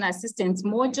education assistance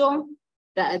module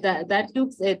that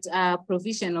looks at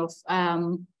provision of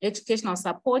educational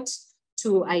support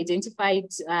to identified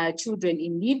children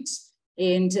in need.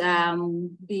 And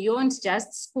beyond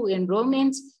just school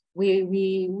enrollment,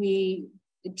 we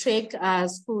track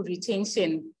school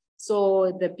retention.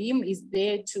 So the BEAM is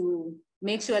there to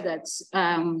make sure that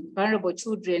vulnerable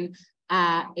children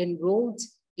are enrolled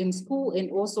in school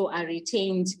and also are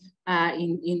retained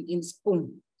in school.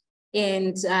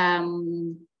 And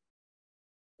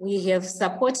we have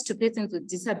support to persons with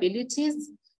disabilities.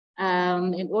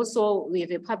 And also we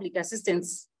have a public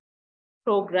assistance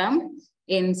program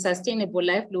and sustainable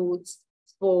livelihoods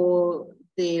for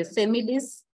the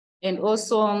families. And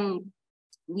also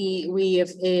we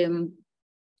have a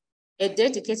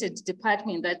dedicated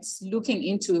department that's looking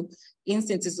into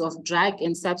instances of drug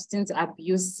and substance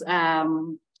abuse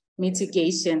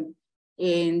mitigation.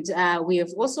 And we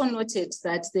have also noted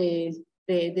that there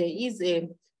is a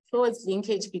close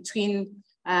linkage between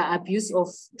abuse of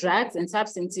drugs and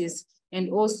substances and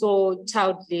also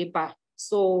child labor.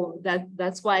 So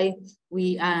that's why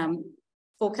we are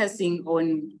focusing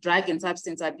on drug and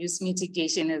substance abuse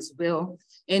mitigation as well.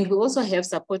 And we also have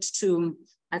support to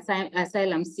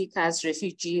asylum seekers,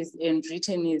 refugees, and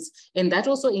returnees. And that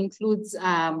also includes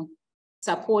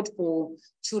support for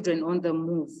children on the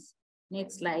move.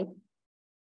 Next slide.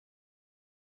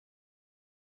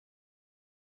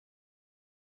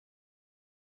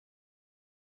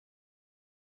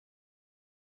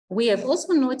 We have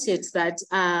also noted that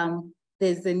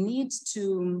there's a need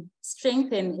to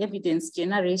strengthen evidence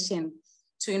generation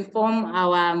to inform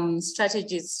our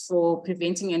strategies for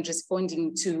preventing and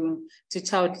responding to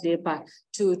child labor,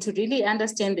 to really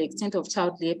understand the extent of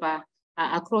child labor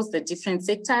across the different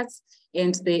sectors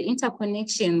and the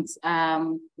interconnections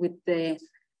with the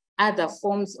other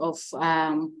forms of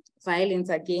violence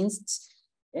against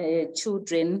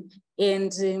children.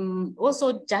 And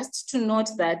also just to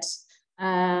note that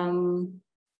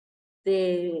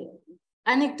the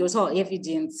anecdotal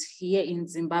evidence here in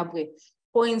Zimbabwe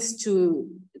points to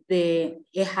a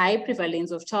high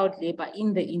prevalence of child labor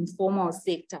in the informal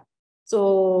sector.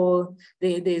 So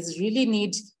there's really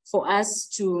need for us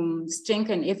to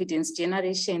strengthen evidence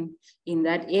generation in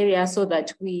that area so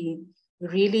that we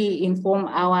really inform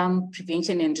our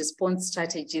prevention and response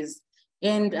strategies.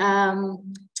 And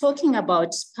talking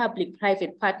about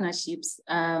public-private partnerships,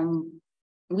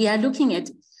 we are looking at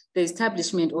the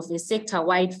establishment of a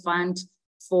sector-wide fund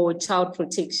for child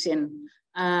protection.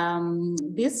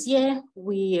 This year,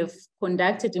 we have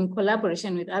conducted, in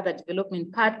collaboration with other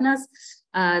development partners,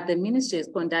 the ministry has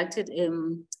conducted a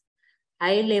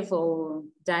high-level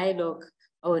dialogue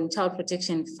on child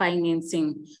protection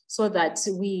financing so that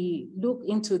we look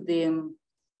into the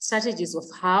strategies of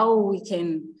how we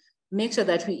can make sure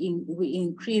that we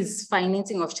increase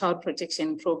financing of child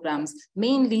protection programs,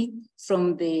 mainly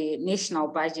from the national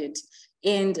budget.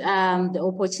 And the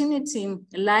opportunity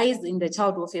lies in the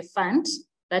Child Welfare Fund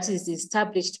that is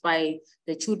established by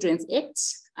the Children's Act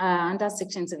under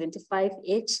Section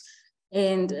 75H.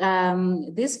 And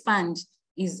this fund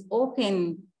is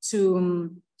open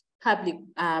to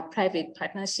public-private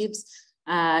partnerships,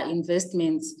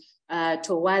 investments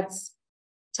towards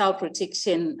child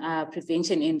protection,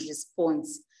 prevention and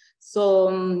response. So,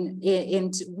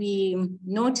 and we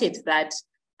noted that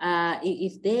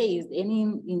if there is any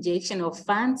injection of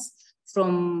funds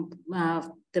from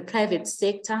the private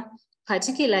sector,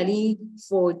 particularly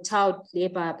for child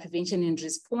labor prevention and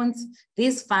response,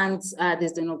 these funds,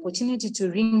 there's an opportunity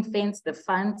to ring-fence the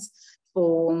funds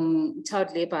for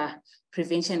child labor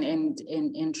prevention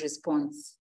and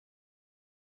response.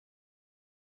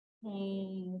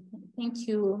 Thank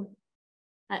you.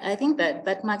 I think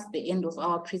that marks the end of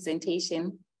our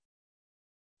presentation.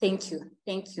 Thank you.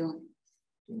 Thank you.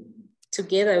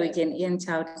 Together we can end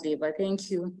child labor.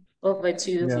 Thank you. Over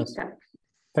to you, Yes. Victor.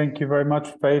 Thank you very much,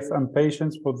 Faith and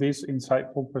Patience, for this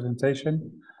insightful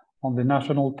presentation on the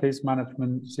national case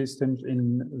management systems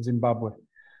in Zimbabwe.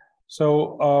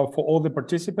 So for all the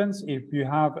participants, if you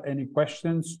have any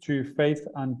questions to Faith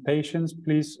and Patience,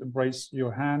 please raise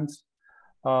your hands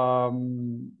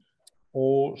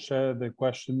or share the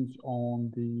questions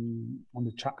on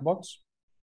the chat box.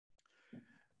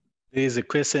 There is a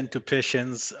question to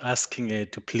Patience asking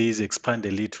to please expand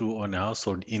a little on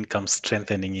household income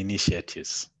strengthening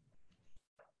initiatives.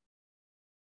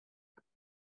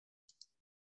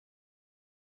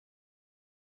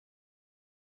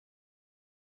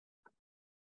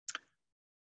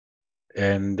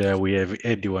 And we have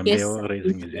Eddie Wambeo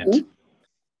raising his hand.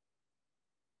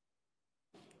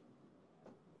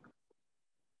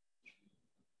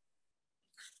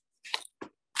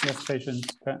 Yes, Patience,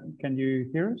 can you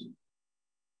hear us?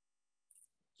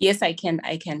 Yes, I can.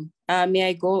 May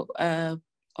I go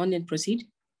on and proceed?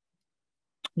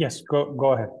 Yes,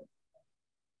 go ahead.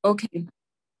 Okay.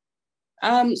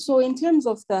 So in terms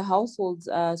of the households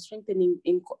strengthening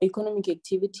in economic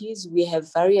activities, we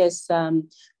have various,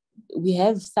 we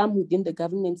have some within the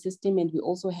government system, and we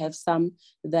also have some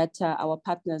that our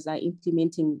partners are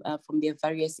implementing from their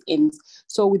various ends.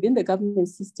 So within the government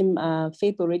system,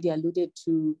 Faith already alluded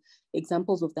to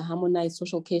examples of the harmonized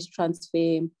social cash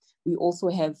transfer. We also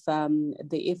have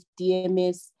the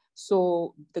FDMS.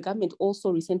 So the government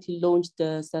also recently launched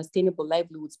the Sustainable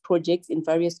Livelihoods projects in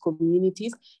various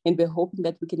communities, and we're hoping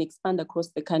that we can expand across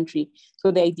the country.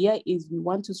 So the idea is we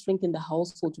want to strengthen the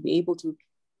household to be able to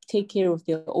take care of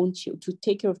their own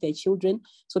children,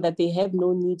 so that they have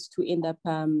no need to end up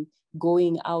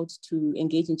going out to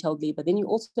engage in child labor. Then you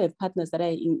also have partners that are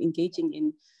engaging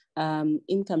in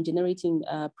income generating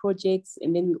projects,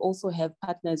 and then we also have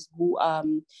partners who are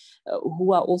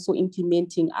also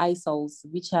implementing ISALs,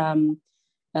 which are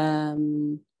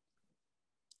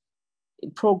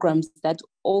programs that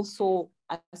also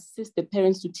assist the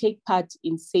parents to take part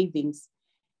in savings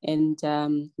and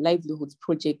livelihoods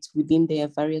projects within their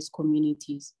various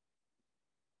communities.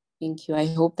 Thank you. I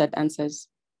hope that answers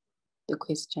the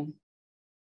question.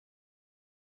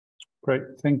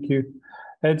 Great, thank you.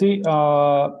 Eddie,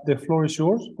 the floor is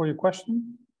yours for your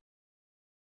question.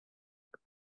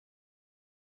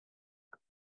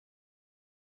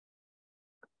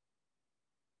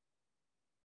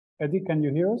 Eddie, can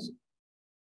you hear us?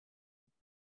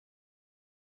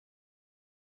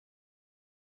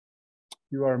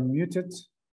 You are muted.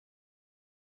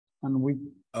 And we,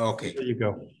 okay. There you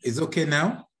go. Is okay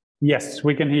now? Yes,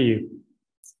 we can hear you.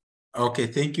 Okay,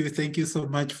 thank you. Thank you so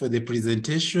much for the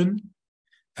presentation.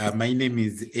 My name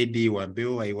is Eddie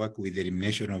Wambeo. I work with the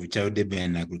Elimination of Child Labor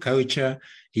in Agriculture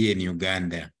here in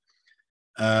Uganda.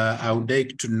 I would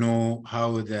like to know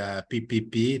how the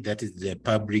PPP, that is the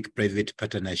public-private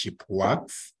partnership,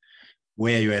 works,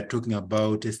 where you are talking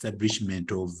about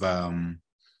establishment of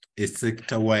a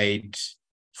sector-wide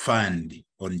fund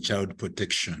on child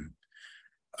protection.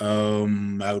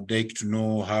 I would like to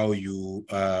know how you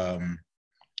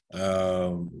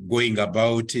going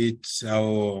about it,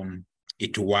 how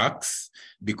it works,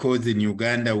 because in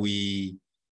Uganda we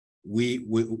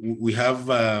have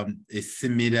a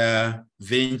similar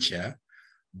venture,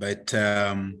 but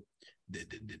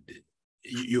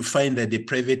you find that the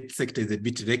private sector is a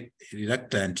bit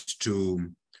reluctant to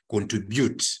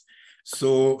contribute.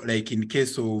 So, like in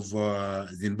case of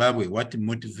Zimbabwe, what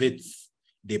motivates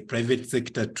the private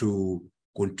sector to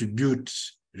contribute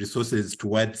resources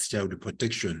towards child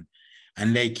protection?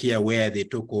 Unlike here, where they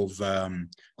talk of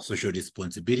social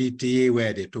responsibility,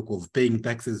 where they talk of paying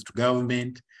taxes to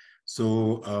government.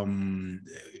 So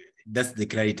that's the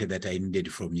clarity that I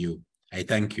needed from you. I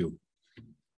thank you.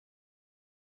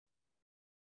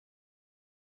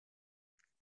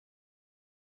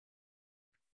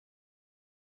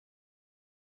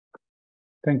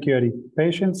 Thank you, Eddie.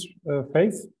 Patience,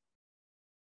 Faith?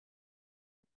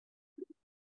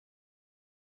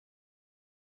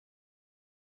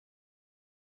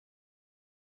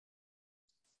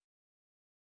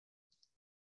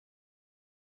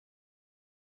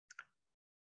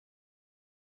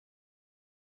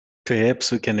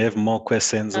 Perhaps we can have more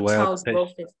questions while...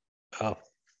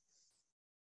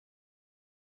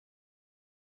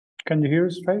 Can you hear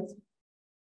us, Faith?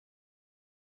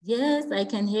 Yes, I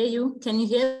can hear you. Can you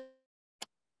hear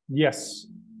Yes.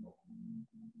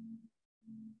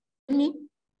 me?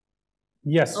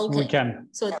 Yes, okay. We can.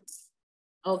 So,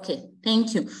 okay,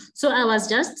 thank you. So I was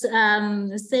just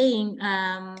saying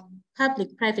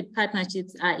public-private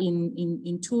partnerships are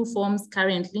in two forms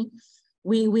currently.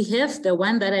 We have the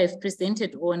one that I've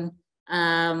presented on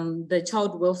the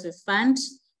Child Welfare Fund,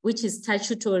 which is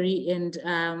statutory and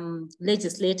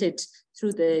legislated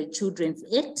through the Children's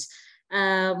Act.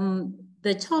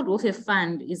 The Child Welfare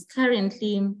Fund is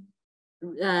currently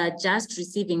just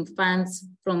receiving funds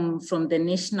from the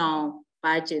national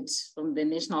budget, from the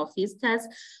national fiscus.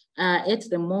 At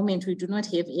the moment, we do not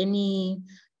have any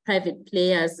private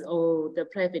players or the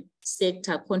private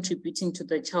sector contributing to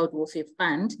the Child Welfare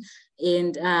Fund.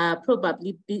 And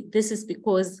probably this is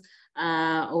because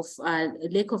of a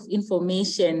lack of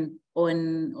information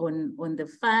on the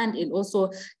fund, and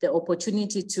also the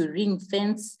opportunity to ring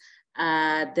fence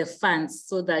the funds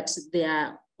so that they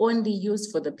are only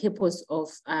used for the purpose of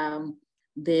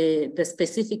the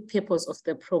specific purpose of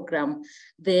the program.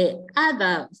 The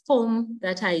other form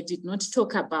that I did not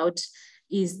talk about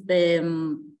is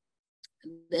the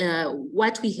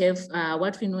what we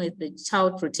know as the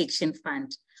Child Protection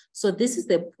Fund. So this is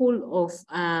the pool of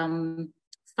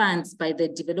funds by the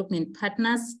development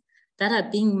partners that are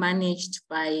being managed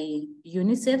by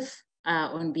UNICEF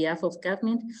on behalf of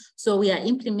government. So we are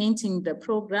implementing the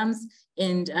programs,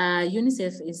 and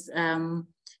UNICEF is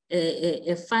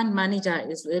a fund manager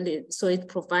as well. So it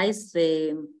provides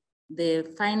the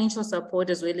financial support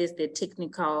as well as the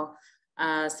technical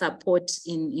support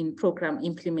in program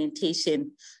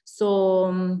implementation. So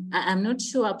I'm not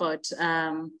sure about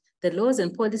the laws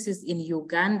and policies in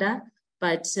Uganda,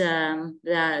 but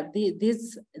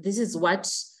this is what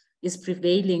is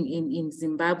prevailing in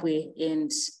Zimbabwe,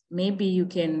 and maybe you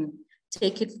can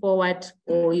take it forward,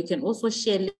 or you can also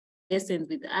share lessons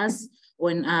with us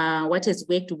on what has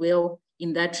worked well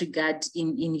in that regard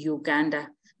in Uganda.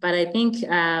 But I think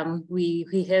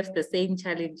we have the same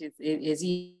challenges as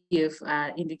you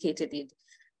have indicated it.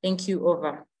 Thank you,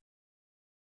 over.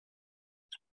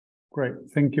 Great,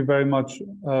 thank you very much,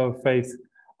 Faith.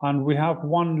 And we have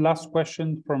one last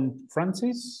question from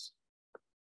Francis.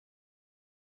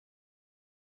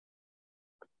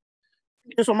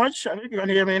 Thank you so much. I think you can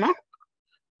hear me now.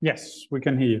 Yes, we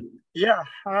can hear you. Yeah,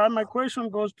 my question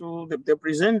goes to the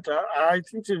presenter. I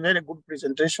think it's a very good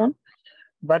presentation,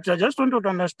 but I just wanted to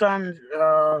understand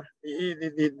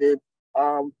the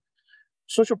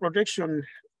social protection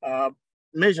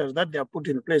measures that they are put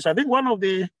in place. I think one of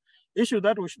the issues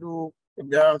that we should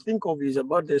think of is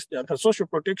about the social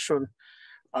protection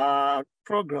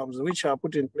programs which are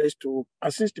put in place to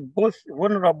assist both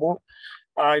vulnerable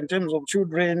in terms of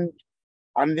children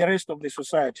and the rest of the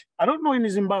society. I don't know in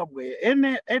Zimbabwe,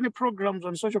 any programs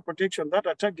on social protection that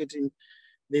are targeting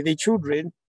the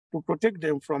children to protect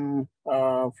them from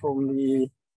the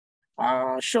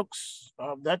shocks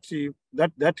that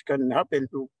can happen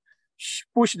to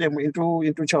push them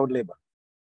into child labor.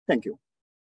 Thank you.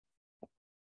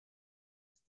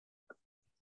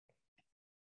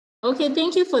 Okay,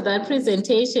 thank you for that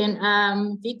presentation.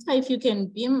 Victor, if you can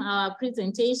beam our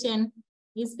presentation,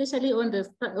 especially on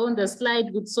the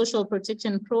slide with social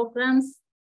protection programs.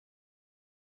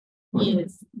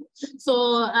 Yes.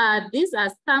 So these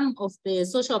are some of the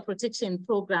social protection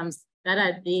programs that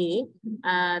are there.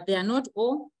 They are not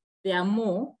all, there are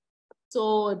more.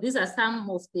 So these are some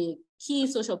of the key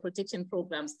social protection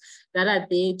programs that are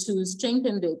there to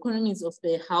strengthen the economies of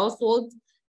the household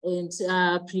and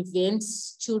prevent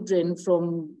children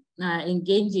from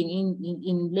engaging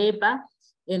in labor,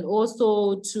 and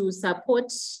also to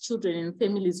support children and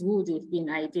families who have been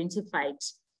identified.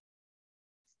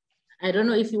 I don't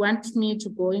know if you want me to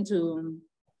go into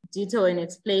detail in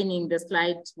explaining the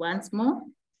slide once more.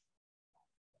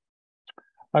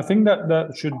 I think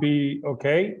that should be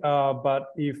okay, but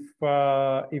if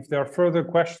there are further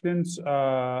questions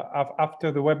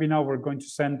after the webinar, we're going to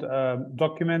send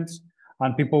documents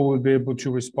and people will be able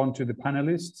to respond to the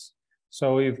panelists.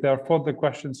 So if there are further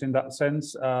questions in that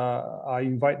sense, I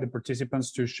invite the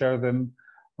participants to share them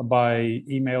by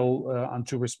email and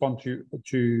to respond to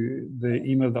the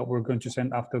email that we're going to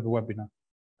send after the webinar.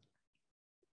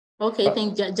 Okay,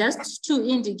 thank you. Just to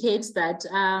indicate that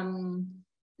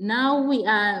now we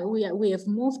have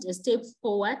moved a step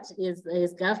forward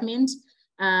as government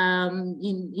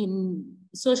in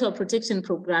social protection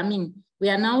programming. We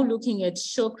are now looking at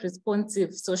shock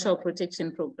responsive social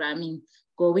protection programming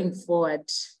going forward.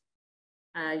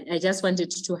 I just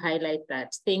wanted to highlight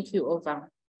that. Thank you,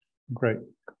 over. Great,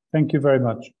 thank you very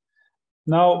much.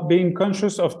 Now, being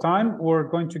conscious of time, we're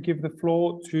going to give the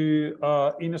floor to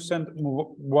Innocent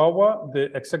Mwawa, the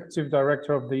Executive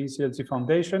Director of the ECLT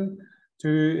Foundation.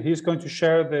 He's going to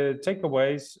share the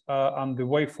takeaways and the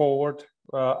way forward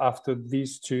after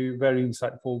these two very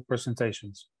insightful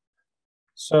presentations.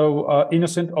 So,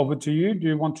 Innocent, over to you. Do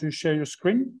you want to share your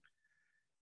screen?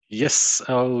 Yes,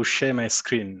 I'll share my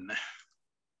screen.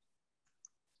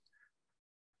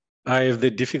 I have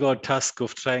the difficult task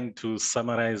of trying to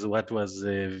summarize what was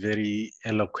a very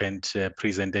eloquent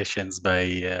presentations by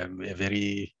a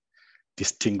very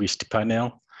distinguished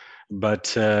panel,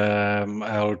 but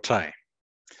I'll try.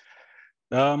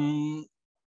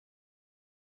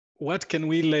 What can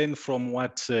we learn from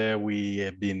what we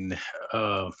have been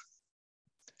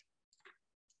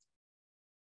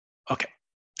okay.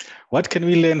 What can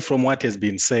we learn from what has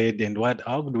been said, and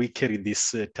how do we carry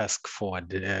this task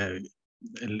forward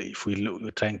if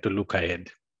we're trying to look ahead?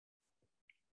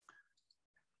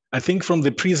 I think from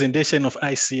the presentation of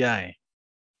ICI,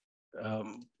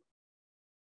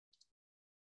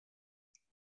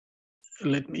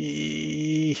 let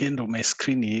me handle my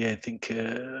screen here, I think.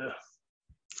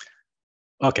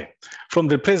 Okay, from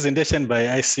the presentation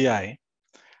by ICI,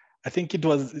 I think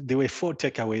there were 4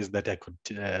 takeaways that I could,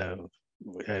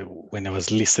 when I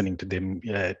was listening to them,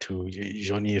 to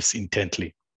Jean-Yves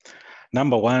intently.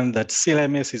 Number one, that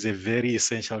CLMRS is a very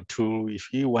essential tool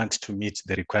if you want to meet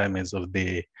the requirements of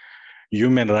the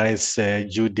human rights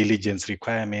due diligence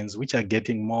requirements, which are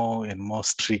getting more and more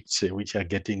strict, which are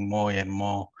getting more and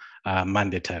more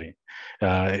mandatory.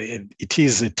 It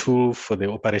is a tool for the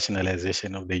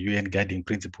operationalization of the UN guiding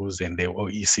principles and the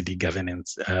OECD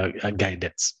governance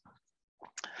guidance.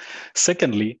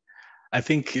 Secondly, I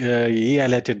think he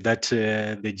highlighted that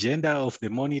the gender of the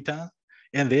monitor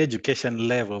and the education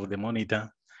level of the monitor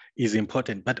is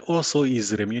important, but also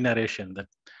is remuneration. That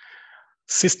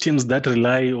systems that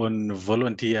rely on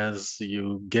volunteers,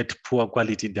 you get poor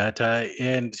quality data,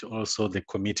 and also the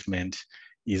commitment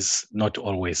is not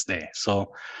always there.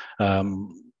 So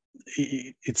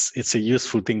it's a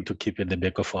useful thing to keep at the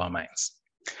back of our minds.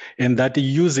 And that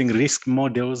using risk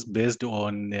models based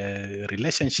on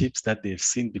relationships that they've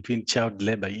seen between child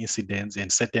labor incidents and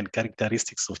certain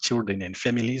characteristics of children and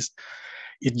families,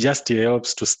 it just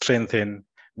helps to strengthen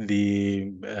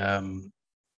the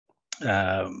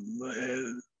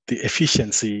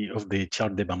efficiency of the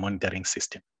child labor monitoring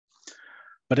system.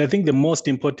 But I think the most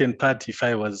important part, if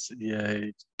I was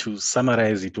to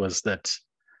summarize it, was that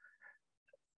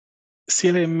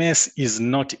CLMS is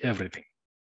not everything.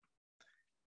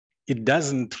 It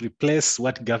doesn't replace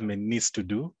what government needs to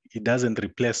do. It doesn't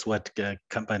replace what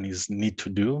companies need to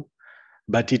do,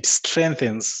 but it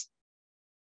strengthens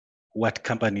what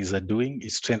companies are doing.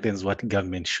 It strengthens what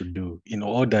government should do in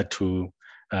order to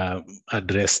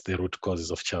address the root causes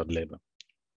of child labor.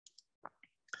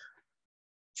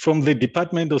 From the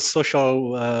Department of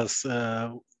Social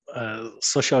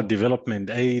Development,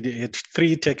 I had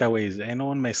 3 takeaways. I know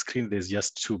on my screen there's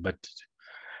just 2, but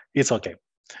it's okay.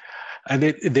 And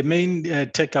the main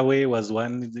takeaway was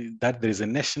one, that there is a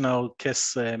national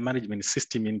case management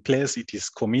system in place. It is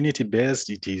community-based,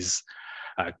 it is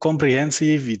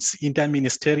comprehensive, it's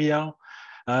interministerial,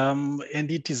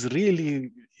 and it is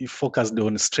really focused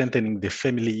on strengthening the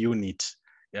family unit.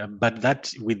 But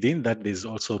that within that, there's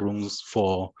also rooms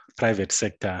for private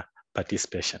sector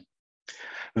participation.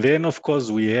 Then, of course,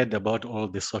 we heard about all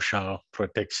the social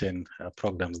protection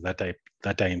programs that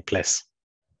are in place.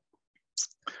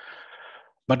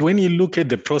 But when you look at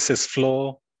the process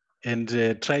flow and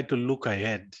try to look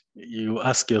ahead, you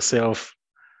ask yourself,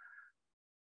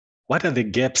 what are the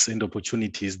gaps and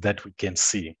opportunities that we can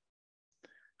see?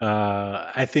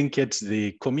 I think at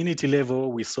the community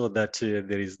level, we saw that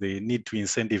there is the need to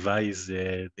incentivize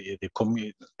the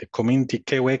community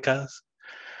care workers,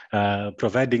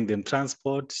 providing them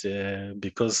transport,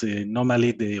 because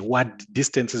normally the ward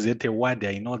distances at a ward,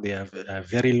 I know they are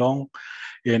very long.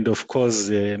 And of course,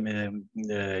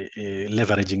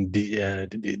 leveraging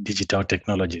digital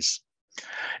technologies.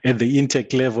 At the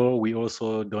intake level, we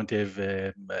also don't have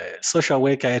a social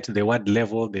worker at the ward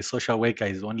level. The social worker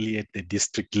is only at the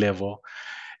district level.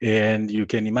 And you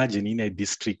can imagine in a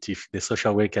district, if the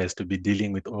social worker has to be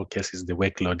dealing with all cases, the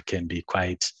workload can be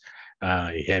quite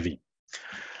heavy.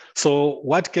 So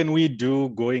what can we do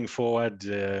going forward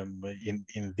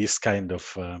in this kind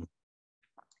of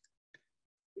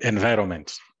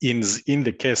environment? In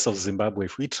the case of Zimbabwe,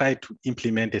 if we try to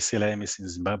implement a CLRMS in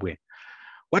Zimbabwe,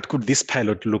 what could this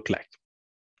pilot look like?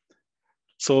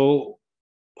 So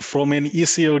from an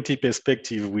ECLT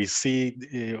perspective, we see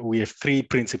we have 3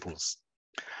 principles.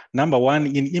 Number 1,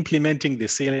 in implementing the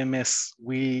CLMS,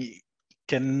 we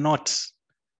cannot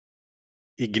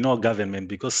ignore government,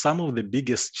 because some of the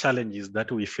biggest challenges that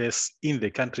we face in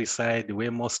the countryside,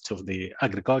 where most of the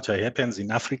agriculture happens in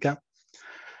Africa,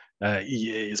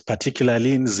 is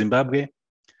particularly in Zimbabwe,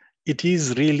 it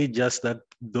is really just that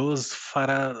those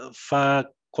far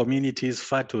communities,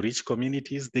 far to reach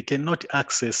communities, they cannot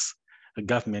access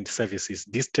government services.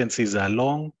 Distances are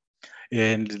long,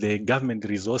 and the government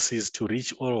resources to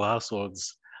reach all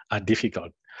households are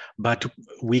difficult. But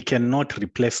we cannot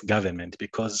replace government,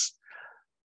 because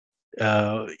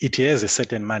it has a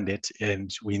certain mandate, and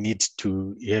we need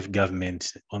to have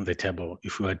government on the table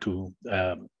if we are to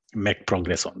make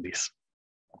progress on this.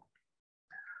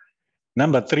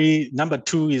 Number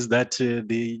 2 is that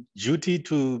the duty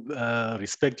to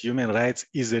respect human rights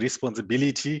is a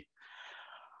responsibility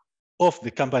of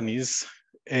the companies.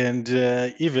 And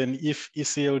even if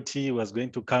ECLT was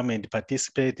going to come and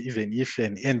participate, even if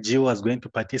an NGO was going to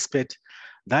participate,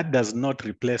 that does not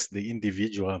replace the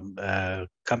individual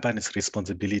company's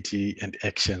responsibility and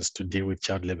actions to deal with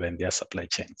child labor and their supply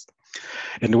chains.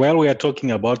 And while we are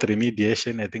talking about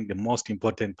remediation, I think the most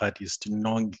important part is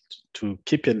to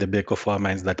keep at the back of our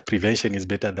minds that prevention is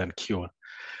better than cure.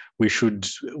 We should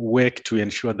work to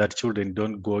ensure that children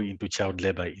don't go into child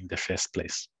labor in the first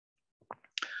place.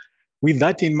 With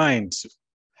that in mind,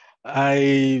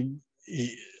 I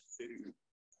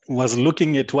was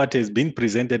looking at what has been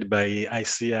presented by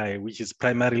ICI, which is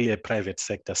primarily a private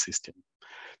sector system,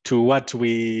 to what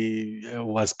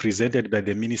was presented by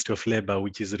the Ministry of Labor,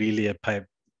 which is really a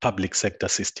public sector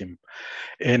system,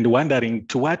 and wondering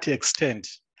to what extent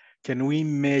can we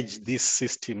merge this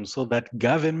system so that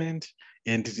government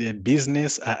and the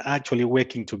business are actually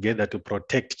working together to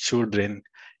protect children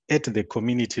at the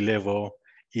community level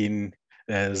in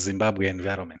Zimbabwe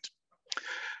environment.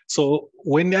 So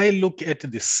when I look at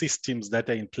the systems that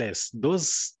are in place,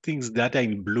 those things that are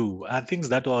in blue are things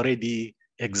that already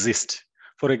exist.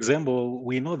 For example,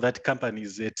 we know that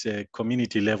companies at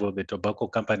community level, the tobacco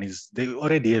companies, they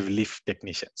already have leaf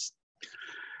technicians.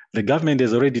 The government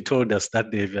has already told us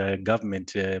that they have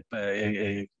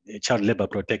a child labor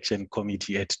protection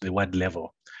committee at the ward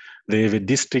level. They have a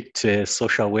district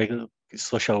social worker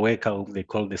whom they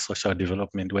call the social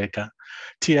development worker.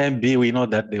 TIMB, we know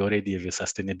that they already have a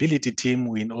sustainability team.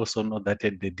 We also know that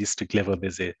at the district level,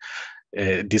 there's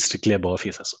a district labor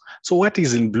officer. So what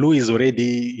is in blue is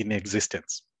already in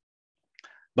existence.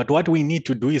 But what we need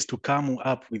to do is to come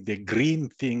up with the green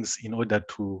things in order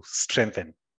to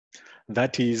strengthen.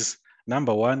 That is,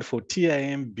 number one, for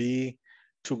TIMB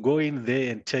to go in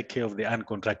there and take care of the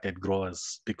uncontracted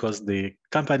growers, because the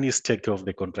companies take care of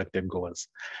the contracted growers.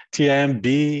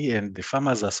 TIMB and the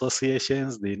farmers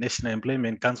associations, the national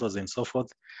employment councils and so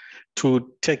forth,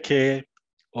 to take care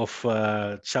of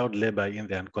child labor in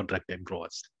the uncontracted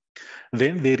growers.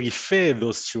 Then they refer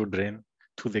those children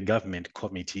to the government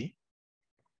committee.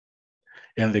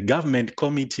 And the government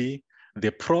committee,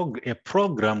 a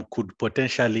program could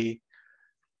potentially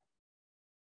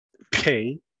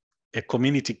pay a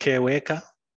community care worker,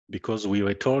 because we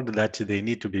were told that they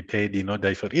need to be paid in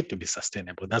order for it to be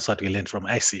sustainable. That's what we learned from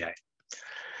ICI.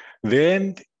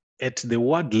 Then at the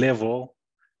ward level,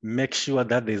 make sure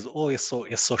that there's also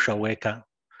a social worker,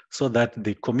 so that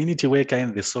the community worker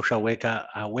and the social worker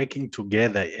are working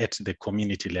together at the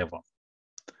community level.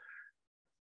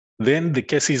 Then the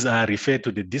cases are referred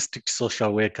to the district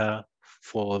social worker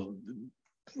for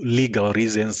legal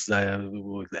reasons.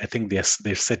 I think there's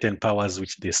certain powers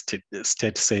which the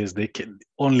state says they can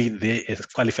only a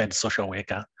qualified social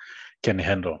worker can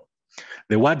handle.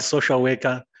 The ward social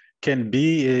worker can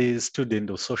be a student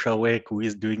of social work who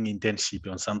is doing internship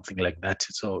or something like that.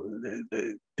 So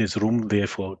there's room there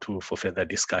for further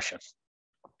discussion.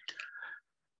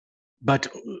 But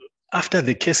after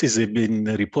the cases have been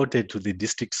reported to the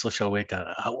district social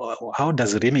worker, how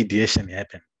does remediation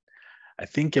happen? I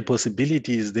think a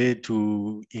possibility is there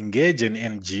to engage an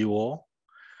NGO,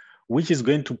 which is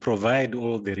going to provide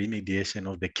all the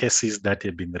remediation of the cases that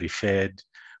have been referred,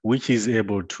 which is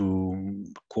able to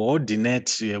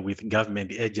coordinate with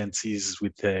government agencies,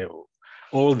 with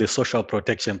all the social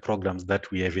protection programs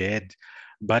that we have had,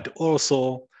 but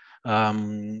also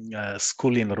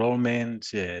school enrollment,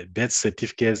 birth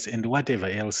certificates, and whatever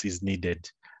else is needed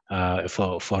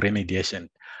for remediation.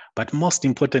 But most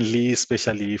importantly,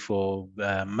 especially for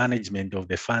management of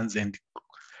the funds and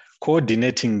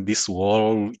coordinating this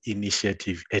whole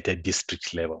initiative at a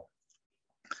district level.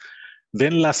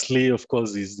 Then lastly, of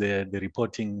course, is the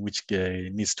reporting, which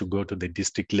needs to go to the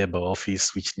district labor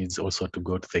office, which needs also to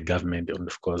go to the government, and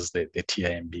of course, the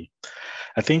TIMB.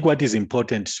 I think what is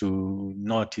important to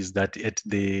note is that at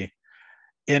the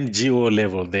NGO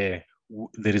level there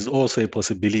is also a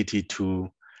possibility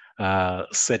to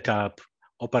set up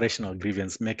operational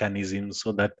grievance mechanisms,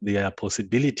 so that there are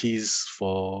possibilities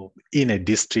for in a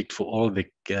district for all the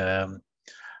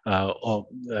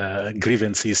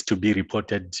grievances to be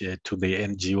reported to the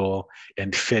NGO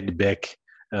and fed back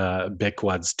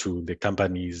backwards to the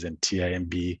companies and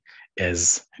TIMB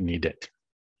as needed.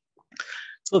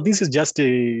 So this is just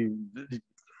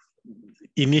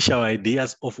initial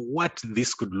ideas of what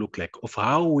this could look like, of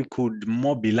how we could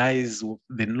mobilize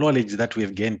the knowledge that we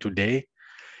have gained today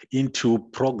into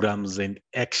programs and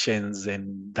actions,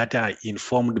 and that are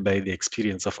informed by the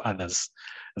experience of others,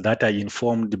 that are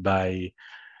informed by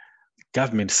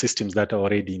government systems that are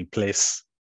already in place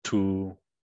to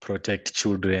protect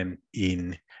children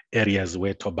in areas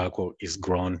where tobacco is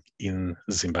grown in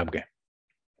Zimbabwe.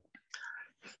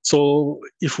 So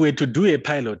if we were to do a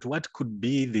pilot, what could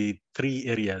be the 3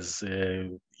 areas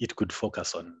it could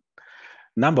focus on?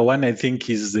 Number one, I think,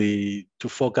 is to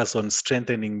focus on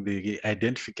strengthening the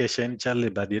identification, child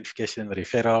labor identification,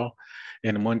 referral,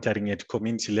 and monitoring at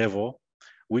community level,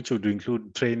 which would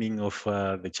include training of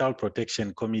the child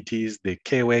protection committees, the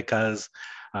care workers,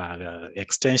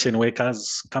 extension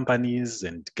workers, companies,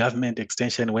 and government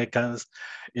extension workers,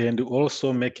 and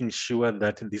also making sure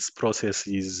that this process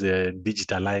is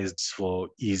digitalized for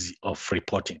ease of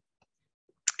reporting.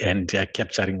 and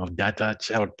capturing of data,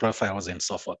 child profiles, and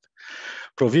so forth.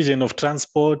 Provision of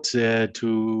transport to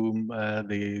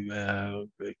the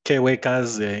care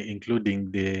workers,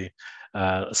 including the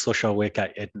social worker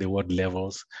at the ward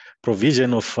levels.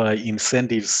 Provision of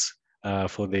incentives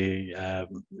for the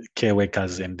care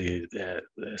workers and the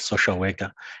social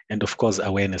worker, and of course,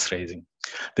 awareness raising.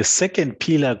 The second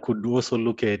pillar could also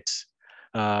look at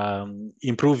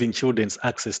improving children's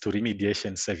access to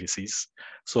remediation services.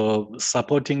 So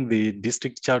supporting the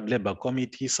district child labor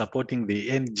committee, supporting the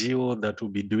NGO that will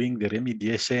be doing the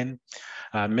remediation,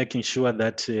 making sure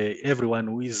that everyone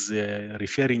who is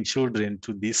referring children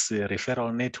to this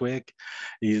referral network,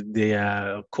 there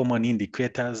are common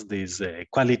indicators, there's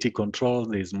quality control,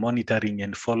 there's monitoring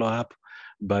and follow-up,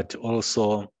 but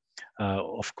also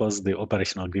of course, the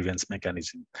operational grievance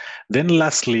mechanism. Then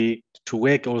lastly, to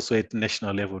work also at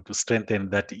national level to strengthen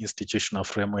that institutional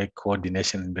framework,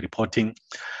 coordination, and reporting.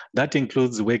 That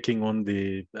includes working on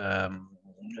the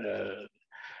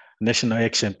National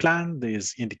Action Plan that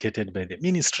is indicated by the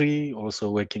ministry,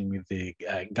 also working with the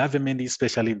government,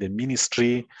 especially the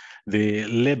ministry, the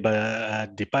labor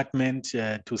department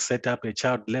to set up a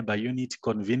child labor unit,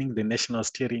 convening the National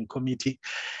Steering Committee,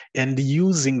 and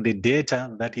using the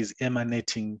data that is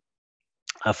emanating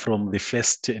from the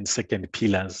first and second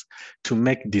pillars to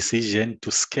make decision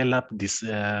to scale up these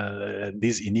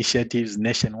initiatives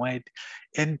nationwide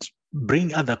and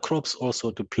bring other crops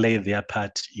also to play their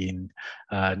part in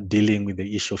dealing with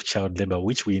the issue of child labor,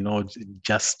 which we know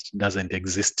just doesn't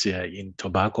exist in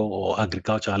tobacco or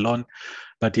agriculture alone,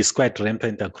 but is quite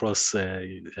rampant across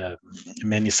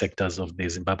many sectors of the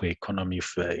Zimbabwe economy,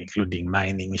 including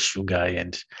mining, sugar,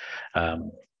 and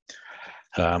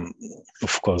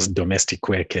of course, domestic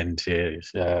work and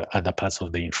other parts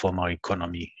of the informal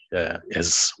economy,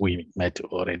 as we might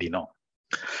already know.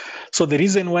 So the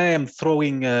reason why I'm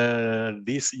throwing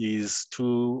this is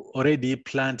to already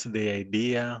plant the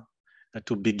idea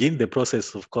to begin the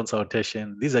process of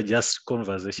consultation. These are just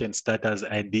conversation starters,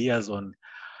 ideas on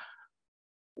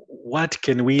what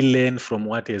can we learn from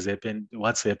what has happened,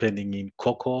 what's happening in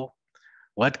COCO,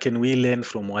 what can we learn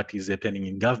from what is happening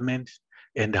in government,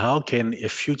 and how can a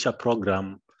future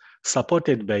program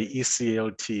supported by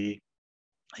ECLT,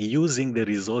 using the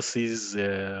resources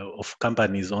of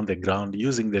companies on the ground,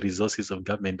 using the resources of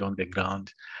government on the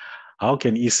ground, how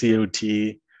can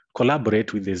ECLT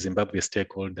collaborate with the Zimbabwe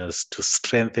stakeholders to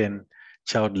strengthen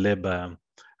child labor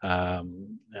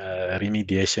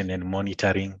remediation and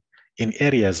monitoring in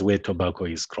areas where tobacco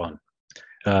is grown?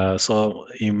 So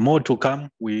in more to come,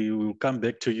 we will come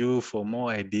back to you for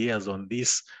more ideas on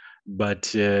this.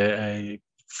 But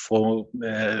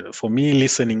for me,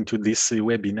 listening to this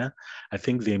webinar, I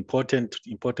think the important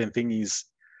thing is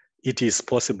it is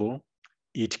possible,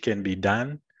 it can be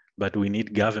done, but we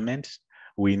need government,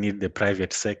 we need the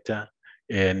private sector,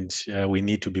 and we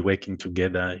need to be working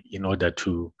together in order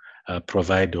to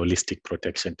provide holistic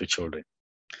protection to children.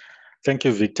 Thank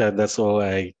you, Victor. That's all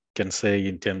I can say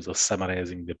in terms of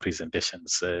summarizing the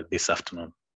presentations this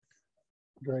afternoon.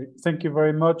 Great. Thank you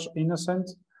very much, Innocent.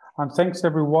 And thanks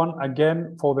everyone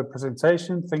again for the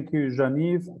presentation. Thank you,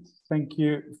 Jean-Yves. Thank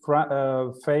you,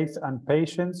 Faith and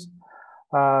Patience.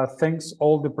 Thanks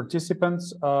all the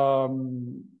participants.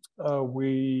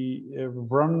 We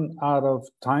run out of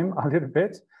time a little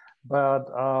bit, but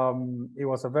it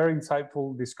was a very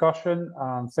insightful discussion.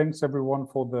 And thanks everyone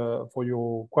for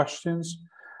your questions.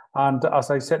 And as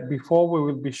I said before, we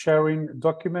will be sharing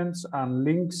documents and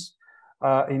links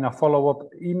in a follow-up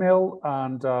email,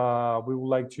 and we would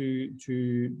like to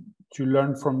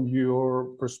learn from your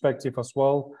perspective as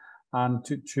well, and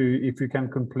if you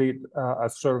can complete a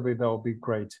survey, that would be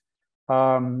great.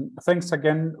 Thanks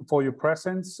again for your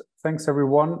presence. Thanks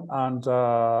everyone, and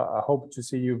I hope to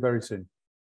see you very soon.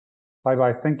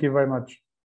 Bye-bye. Thank you very much.